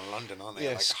hammering around London, aren't they?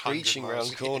 Yeah, like screeching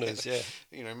around corners,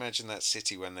 You know, imagine that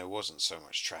city when there wasn't so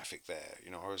much traffic there.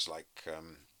 You know, I was like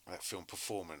that film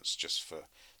Performance, just for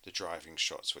the driving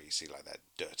shots where you see like that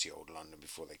dirty old London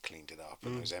before they cleaned it up,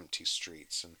 and those empty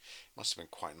streets. And it must have been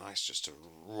quite nice just to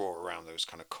roar around those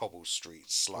kind of cobble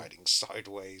streets, sliding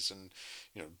sideways, and,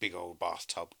 you know, big old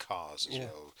bathtub cars as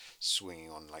well, swinging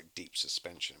on like deep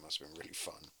suspension. It must have been really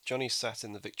fun. Johnny sat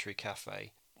in the Victory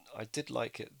Cafe. I did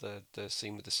like it, the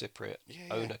scene with the Cypriot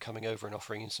owner coming over and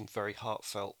offering him some very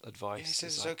heartfelt advice. Yeah, he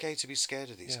says it's okay to be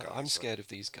scared of these guys. I'm scared of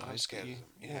these guys. I'm scared of them.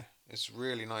 Yeah. It's a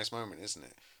really nice moment, isn't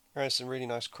it? There's some really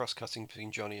nice cross-cutting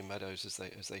between Johnny and Meadows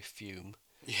as they fume.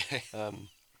 Yeah.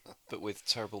 But with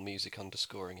terrible music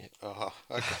underscoring it.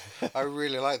 Okay. I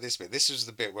really like this bit. This was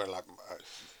the bit where, like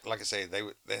I say,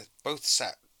 they're both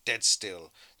sat dead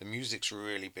still. The music's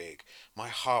really big. My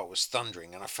heart was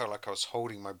thundering, and I felt like I was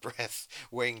holding my breath,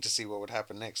 waiting to see what would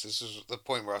happen next. This was the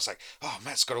point where I was like, "Oh,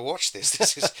 Matt's got to watch this.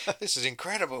 This is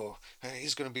incredible.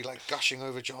 He's going to be like gushing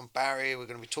over John Barry. We're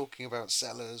going to be talking about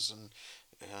Sellers and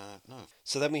no."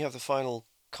 So then we have the final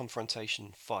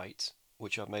confrontation fight,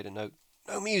 which I've made a note,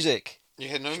 no music.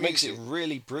 Yeah, no Which music. makes it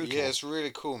really brutal. Yeah, it's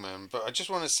really cool, man. But I just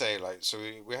want to say, like, so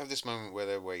we have this moment where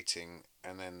they're waiting,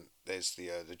 and then there's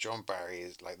the John Barry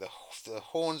is like the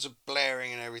horns are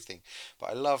blaring and everything.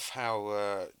 But I love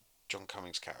how John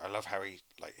Cummings' character. I love how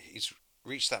he's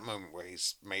reached that moment where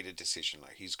he's made a decision.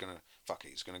 Like he's gonna fuck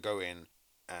it. He's gonna go in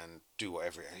and do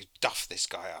whatever. He duff this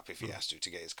guy up if he has to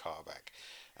get his car back.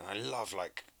 And I love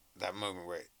like that moment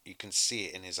where you can see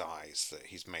it in his eyes that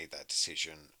he's made that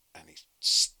decision, and he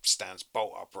stands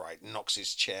bolt upright, knocks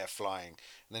his chair flying,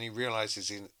 and then he realizes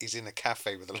he's in a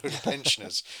cafe with a load of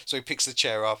pensioners, so he picks the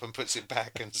chair up and puts it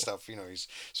back and stuff. You know, he's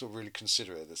sort of really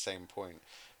considerate at the same point.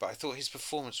 But I thought his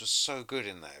performance was so good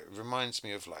in there. It reminds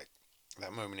me of like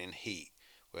that moment in Heat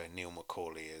where Neil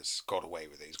McCauley has got away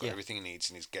with it. He's got everything he needs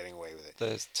and he's getting away with it.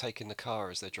 They're taking the car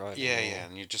as they're driving. Yeah,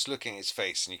 and you're just looking at his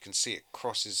face and you can see it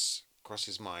cross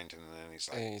his mind, and then he's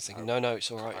like, and he's thinking, no,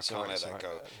 it's all right. I can't let that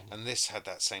go. And this had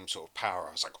that same sort of power.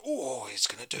 I was like, oh, he's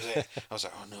going to do it. I was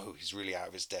like, oh no, he's really out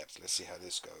of his depth. Let's see how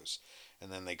this goes.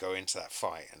 And then they go into that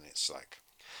fight, and it's like...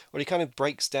 Well, he kind of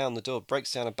breaks down the door,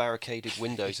 breaks down a barricaded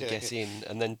window to get in,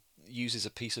 and then uses a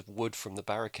piece of wood from the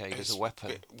barricade as a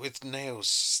weapon. With nails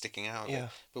sticking out of it.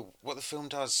 But what the film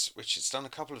does, which it's done a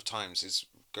couple of times, is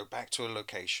go back to a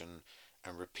location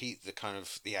and repeat the kind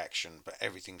of the action, but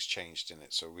everything's changed in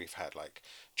it. So we've had like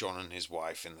John and his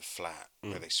wife in the flat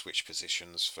where they switch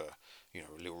positions for, you know,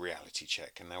 a little reality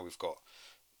check, and now we've got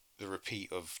the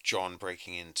repeat of John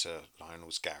breaking into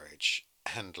Lionel's garage,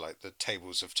 and like the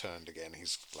tables have turned again.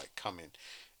 He's like coming,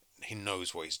 he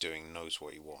knows what he's doing, knows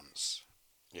what he wants.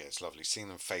 Yeah, it's lovely seeing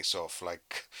them face off.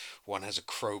 Like one has a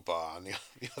crowbar and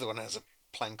the other one has a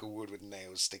plank of wood with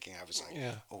nails sticking out. It's like,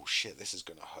 oh shit, this is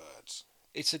gonna hurt.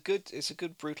 It's a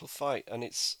good brutal fight, and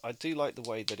I do like the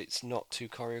way that it's not too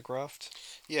choreographed.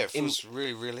 Yeah, it feels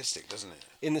really realistic, doesn't it?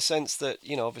 In the sense that,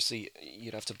 you know, obviously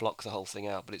you'd have to block the whole thing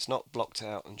out, but it's not blocked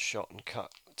out and shot and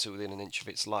cut to within an inch of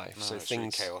its life. No, so it's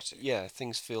things really chaotic. Yeah,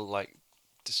 things feel like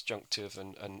disjunctive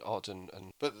and odd and.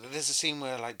 But there's a scene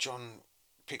where like John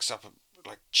picks up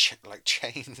like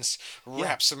chains,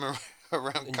 wraps them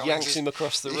around, and yanks him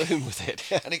across the room with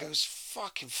it, and he goes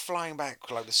fucking flying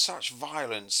back like with such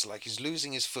violence, like he's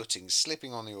losing his footing,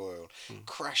 slipping on the oil,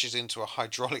 crashes into a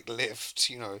hydraulic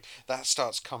lift. You know, that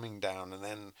starts coming down, and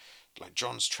then like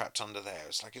John's trapped under there.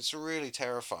 It's like, it's really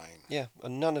terrifying. Yeah,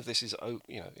 and none of this is,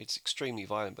 you know, it's extremely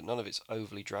violent, but none of it's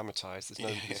overly dramatised.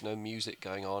 There's no music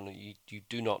going on, and you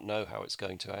do not know how it's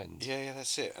going to end. Yeah,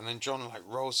 that's it. And then John like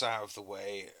rolls out of the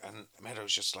way, and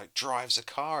Meadows just like drives a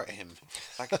car at him,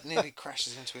 like it nearly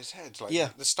crashes into his head. Like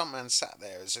the stuntman sat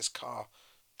there as this car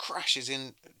crashes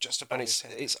in just above his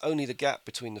head. It's only the gap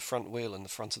between the front wheel and the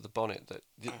front of the bonnet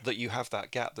that you have that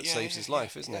gap that saves his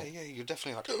life, isn't it? Yeah, you're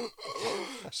definitely like,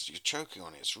 you're choking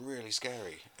on it. It's really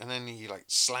scary. And then he like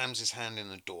slams his hand in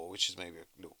the door, which is maybe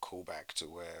a little callback to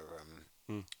where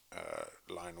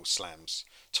Lionel slams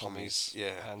Tommy's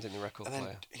hand in the record player. And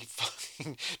then he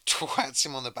fucking twats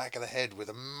him on the back of the head with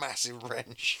a massive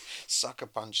wrench, sucker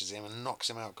punches him and knocks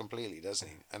him out completely, doesn't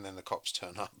he? And then the cops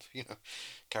turn up, you know,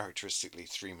 characteristically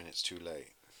 3 minutes too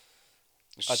late.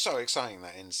 It was so exciting,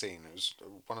 that end scene. It was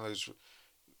one of those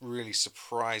really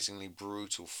surprisingly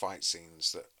brutal fight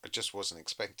scenes that I just wasn't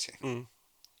expecting.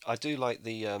 I do like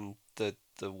the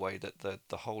way that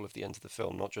the whole of the end of the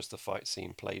film, not just the fight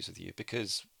scene, plays with you,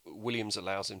 because Williams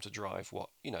allows him to drive what,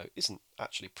 you know, isn't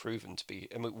actually proven to be.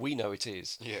 I mean, we know it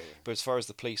is. Yeah. But as far as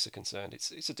the police are concerned,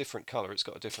 it's a different colour. It's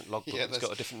got a different logbook. It's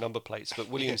got a different number plates. But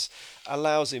Williams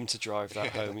allows him to drive that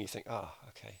home, and you think,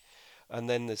 okay. And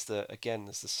then there's the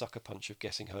sucker punch of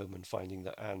getting home and finding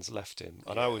that Anne's left him.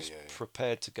 And I was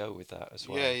prepared to go with that as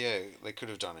well. Yeah, they could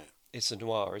have done it. It's a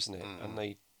noir, isn't it? And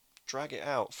they drag it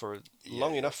out for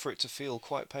long enough for it to feel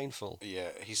quite painful. Yeah,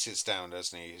 he sits down,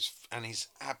 doesn't he? He's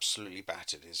absolutely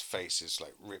battered. His face is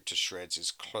like ripped to shreds.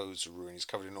 His clothes are ruined. He's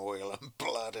covered in oil and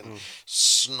blood and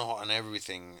snot and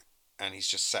everything. And he's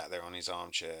just sat there on his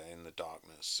armchair in the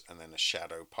darkness. And then a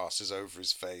shadow passes over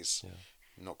his face. Yeah.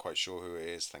 Not quite sure who it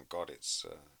is. Thank God it's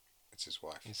his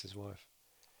wife. It's his wife.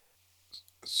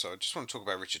 So I just want to talk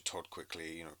about Richard Todd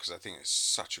quickly, you know, because I think it's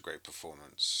such a great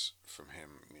performance from him.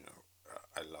 You know,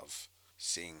 I love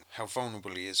seeing how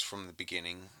vulnerable he is from the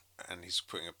beginning, and he's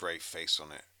putting a brave face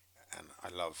on it. And I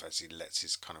love as he lets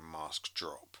his kind of mask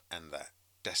drop, and that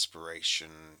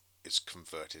desperation is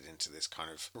converted into this kind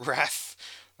of wrath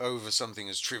over something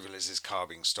as trivial as his car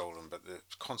being stolen, but the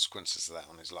consequences of that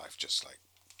on his life just like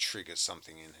triggers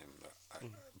something in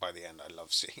him. By the end, I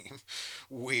love seeing him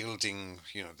wielding,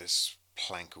 you know, this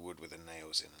plank of wood with the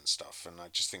nails in and stuff. And I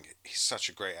just think he's such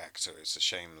a great actor. It's a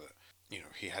shame that,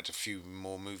 he had a few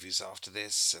more movies after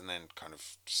this, and then kind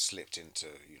of slipped into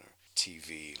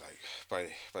TV. Like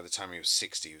by the time he was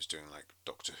 60, he was doing like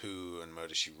Doctor Who and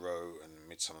Murder She Wrote and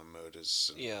Midsummer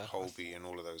Murders and Holby and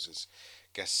all of those as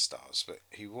guest stars. But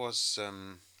he was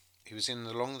in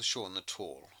The Long, the Short, and the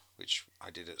Tall, which I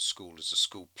did at school as a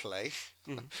school play,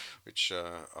 which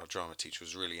our drama teacher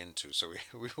was really into. So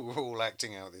we were all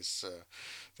acting out this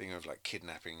thing of like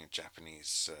kidnapping a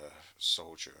Japanese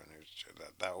soldier, and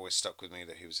that always stuck with me,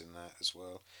 that he was in that as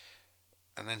well.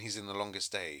 And then he's in The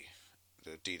Longest Day,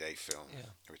 the D-Day film,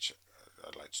 which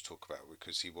I'd like to talk about,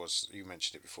 because you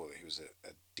mentioned it before, that he was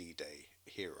a D-Day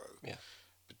hero. Yeah.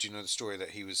 But do you know the story that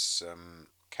he was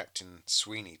Captain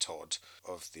Sweeney Todd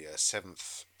of the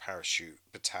 7th Parachute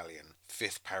Battalion,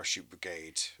 5th Parachute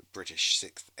Brigade, British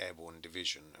 6th Airborne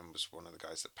Division, and was one of the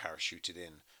guys that parachuted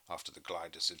in after the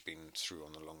gliders had been through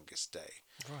on the longest day.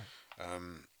 Right.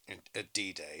 At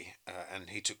D-Day,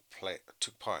 and he took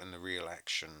part in the real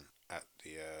action at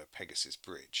the Pegasus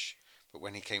Bridge. But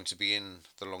when he came to be in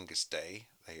The Longest Day,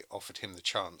 they offered him the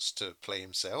chance to play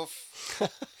himself,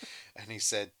 and he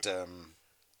said,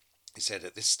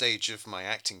 at this stage of my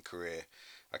acting career,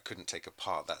 I couldn't take a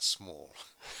part that small.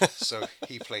 So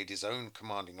he played his own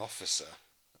commanding officer,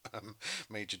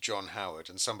 Major John Howard,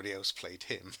 and somebody else played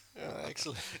him. Oh,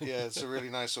 excellent. Yeah, it's a really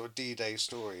nice sort of D-Day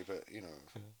story, but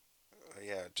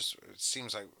just it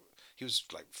seems like he was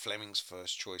like Fleming's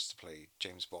first choice to play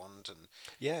James Bond, and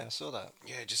Yeah, I saw that.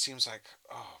 yeah, it just seems like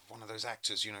one of those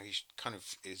actors. He kind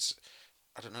of is.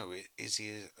 I don't know. Is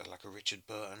he like a Richard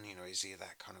Burton? Is he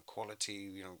that kind of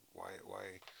quality? Why?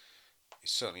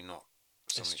 He's certainly not.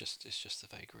 It's just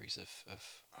the vagaries of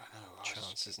I know.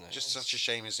 chance, isn't it? Just such a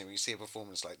shame, isn't it? When you see a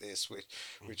performance like this,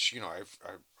 which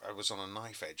I was on a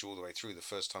knife edge all the way through the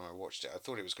first time I watched it. I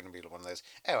thought it was going to be one of those,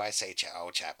 oh, I say,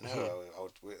 old chap, no,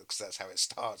 because that's how it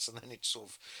starts, and then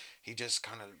he just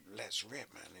kind of lets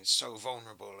rip, man. It's so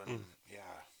vulnerable, and yeah.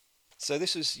 So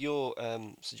this was your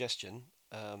suggestion,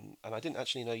 and I didn't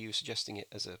actually know you were suggesting it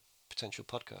as a potential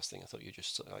podcast thing. I thought you were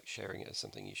just sort of like sharing it as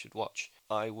something you should watch.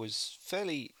 I was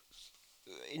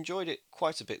enjoyed it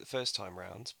quite a bit the first time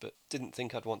round, but didn't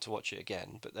think I'd want to watch it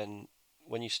again. But then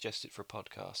when you suggested it for a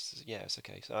podcast, yeah, it's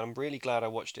okay. So I'm really glad I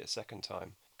watched it a second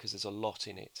time, because there's a lot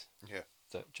in it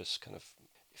that just kind of,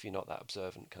 if you're not that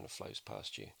observant, kind of flows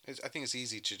past you. I think it's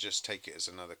easy to just take it as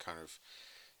another kind of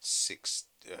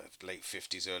late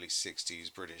 50s, early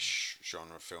 60s British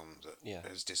genre film that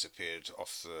has disappeared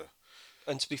off the...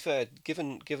 And to be fair,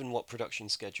 given what production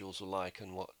schedules were like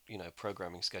and what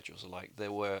programming schedules are like,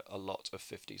 there were a lot of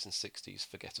 50s and 60s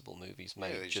forgettable movies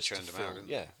made they just to churned them fill. out, didn't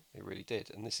Yeah, it really did.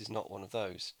 And this is not one of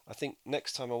those. I think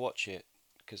next time I watch it,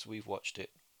 because we've watched it,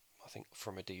 I think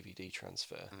from a DVD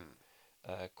transfer,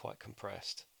 quite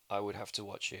compressed, I would have to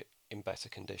watch it in better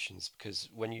conditions, because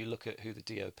when you look at who the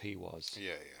DOP was,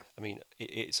 I mean,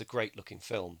 it's a great looking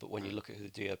film, but when you look at who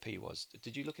the DOP was,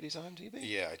 did you look at his IMDb?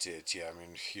 Yeah, I did. Yeah, I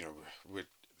mean,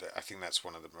 I think that's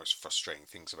one of the most frustrating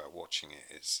things about watching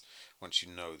it, is once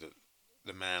you know that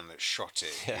the man that shot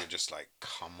it, you're just like,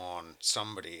 come on,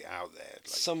 somebody out there, like,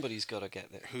 somebody's got to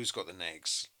get there. Who's got the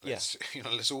negs?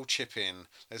 Let's all chip in.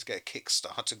 Let's get a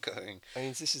Kickstarter going. I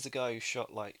mean, this is the guy who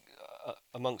shot, like,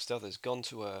 amongst others, Gone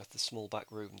to Earth, The Small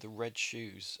Back Room, The Red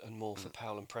Shoes, and more for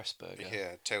Powell and Pressburger.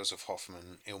 Yeah, Tales of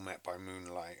Hoffman, Ill Met by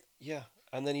Moonlight. Yeah,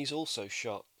 and then he's also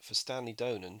shot for Stanley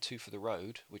Donen, Two for the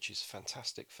Road, which is a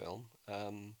fantastic film.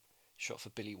 Shot for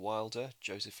Billy Wilder,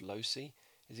 Joseph Losey.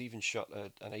 He's even shot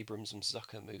an Abrams and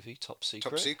Zucker movie, Top Secret.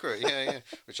 Top Secret, yeah,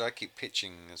 which I keep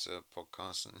pitching as a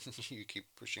podcast, and you keep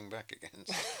pushing back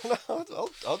against. No,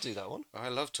 I'll do that one. I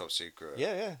love Top Secret.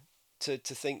 Yeah. To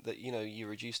think that you're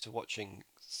reduced to watching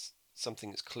something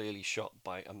that's clearly shot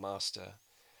by a master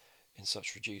in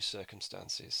such reduced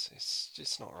circumstances, it's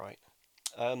just not right.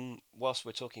 Whilst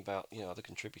we're talking about other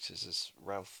contributors, as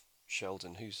Ralph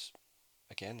Sheldon, who's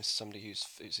again is somebody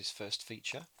it's his first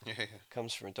feature. Yeah.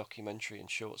 Comes from a documentary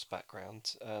and shorts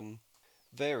background.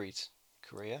 Varied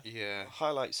career. Yeah.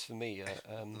 Highlights for me.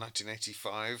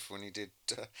 1985 when he did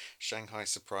Shanghai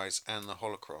Surprise and The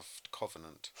Holocaust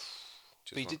Covenant.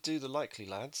 But he did do The Likely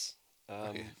Lads,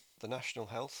 The National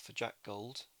Health for Jack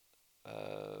Gold,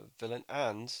 Villain,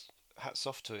 and hats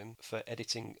off to him for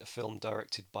editing a film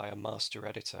directed by a master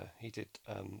editor. He did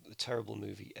the terrible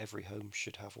movie Every Home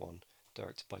Should Have One,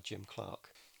 directed by Jim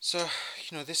Clark. So,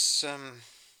 this,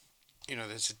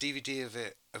 there's a DVD of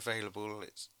it available.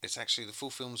 It's actually, the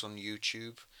full film's on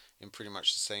YouTube in pretty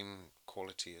much the same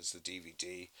quality as the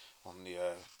DVD on the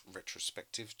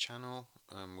retrospective channel.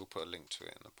 We'll put a link to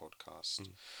it in the podcast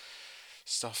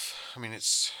stuff. I mean,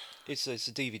 it's a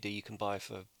DVD you can buy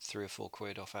for £3 or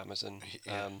 £4 off Amazon.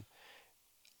 Yeah.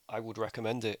 I would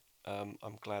recommend it. I'm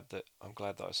glad that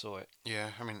I saw it. Yeah,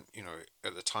 I mean,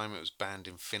 at the time it was banned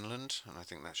in Finland, and I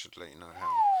think that should let you know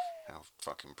how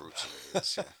fucking brutal it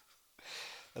is. Yeah.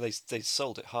 And they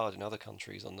sold it hard in other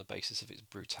countries on the basis of its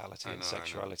brutality I and know.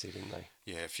 sexuality, didn't they?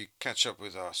 Yeah, if you catch up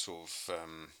with our sort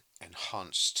of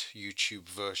enhanced YouTube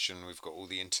version, we've got all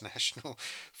the international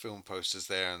film posters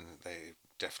there, and they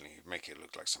definitely make it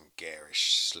look like some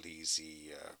garish,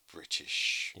 sleazy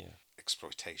British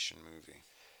exploitation movie.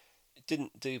 It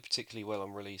didn't do particularly well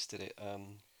on release, did it?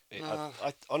 No.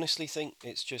 I honestly think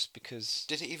it's just because...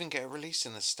 Did it even get a release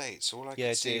in the States? All I Yeah,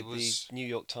 could see it did. was... The New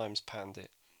York Times panned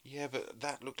it. Yeah, but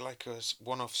that looked like a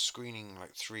one-off screening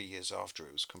like 3 years after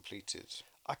it was completed.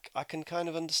 I can kind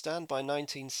of understand by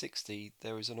 1960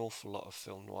 there is an awful lot of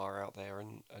film noir out there,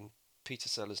 and Peter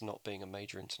Sellers not being a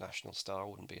major international star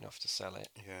wouldn't be enough to sell it.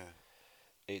 Yeah.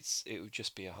 It would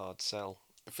just be a hard sell.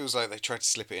 It feels like they tried to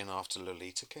slip it in after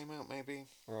Lolita came out, maybe.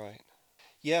 Right.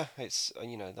 Yeah, it's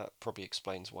that probably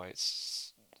explains why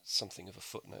it's something of a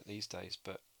footnote these days.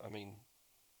 But I mean,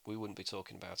 we wouldn't be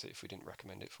talking about it if we didn't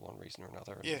recommend it for one reason or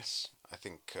another. Yes, I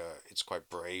think it's quite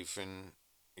brave in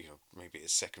maybe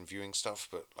it's second viewing stuff,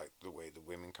 but like the way the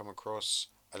women come across.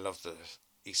 I love the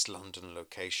East London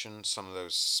location. Some of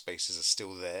those spaces are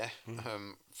still there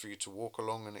for you to walk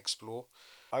along and explore.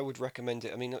 I would recommend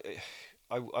it. I mean,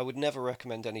 I would never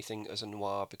recommend anything as a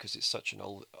noir because it's such an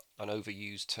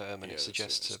overused term, and it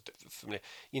suggests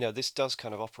familiar. This does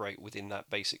kind of operate within that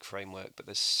basic framework, but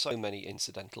there's so many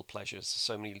incidental pleasures,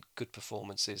 so many good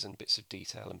performances and bits of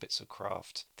detail and bits of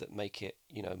craft that make it,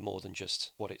 more than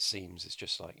just what it seems. It's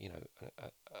just like,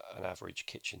 an average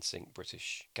kitchen sink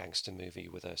British gangster movie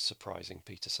with a surprising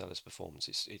Peter Sellers performance.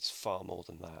 It's far more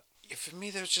than that. Yeah, for me,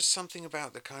 there was just something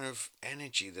about the kind of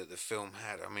energy that the film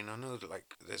had. I mean, I know that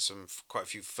like there's quite a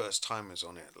few first timers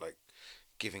on it, like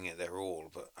giving it their all,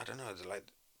 but I don't know.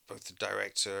 Like both the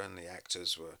director and the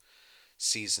actors were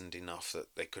seasoned enough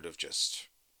that they could have just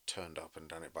turned up and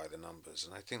done it by the numbers.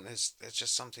 And I think there's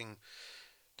just something.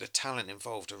 The talent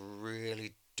involved are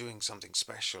really doing something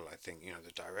special. I think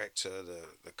the director,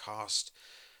 the cast.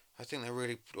 I think they're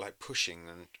really like pushing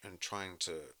and trying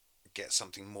to get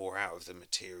something more out of the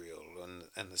material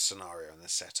and the scenario and the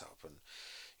setup, and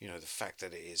the fact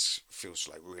that it feels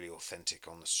like really authentic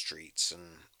on the streets. And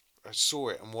I saw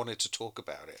it and wanted to talk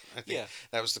about it. I think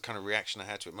that was the kind of reaction I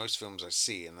had to it. Most films I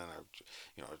see and then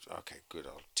okay, good,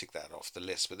 I'll tick that off the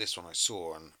list, but this one I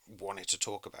saw and wanted to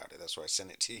talk about it. That's why I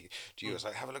sent it to you. I was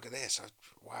like, have a look at this.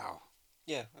 Wow.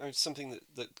 Yeah, it's something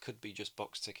that could be just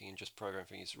box ticking and just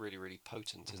programming. It's really, really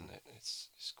potent, isn't it?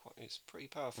 It's pretty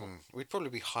powerful. We'd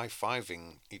probably be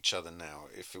high-fiving each other now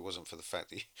if it wasn't for the fact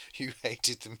that you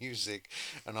hated the music,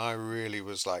 and I really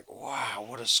was like, wow,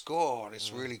 what a score!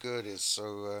 It's really good. It's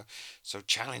so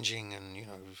challenging and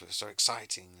so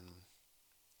exciting, and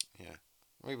yeah.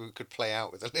 Maybe we could play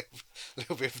out with a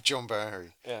little bit of John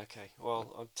Barry. Yeah, okay.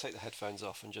 Well, I'll take the headphones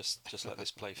off and just let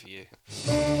this play for you.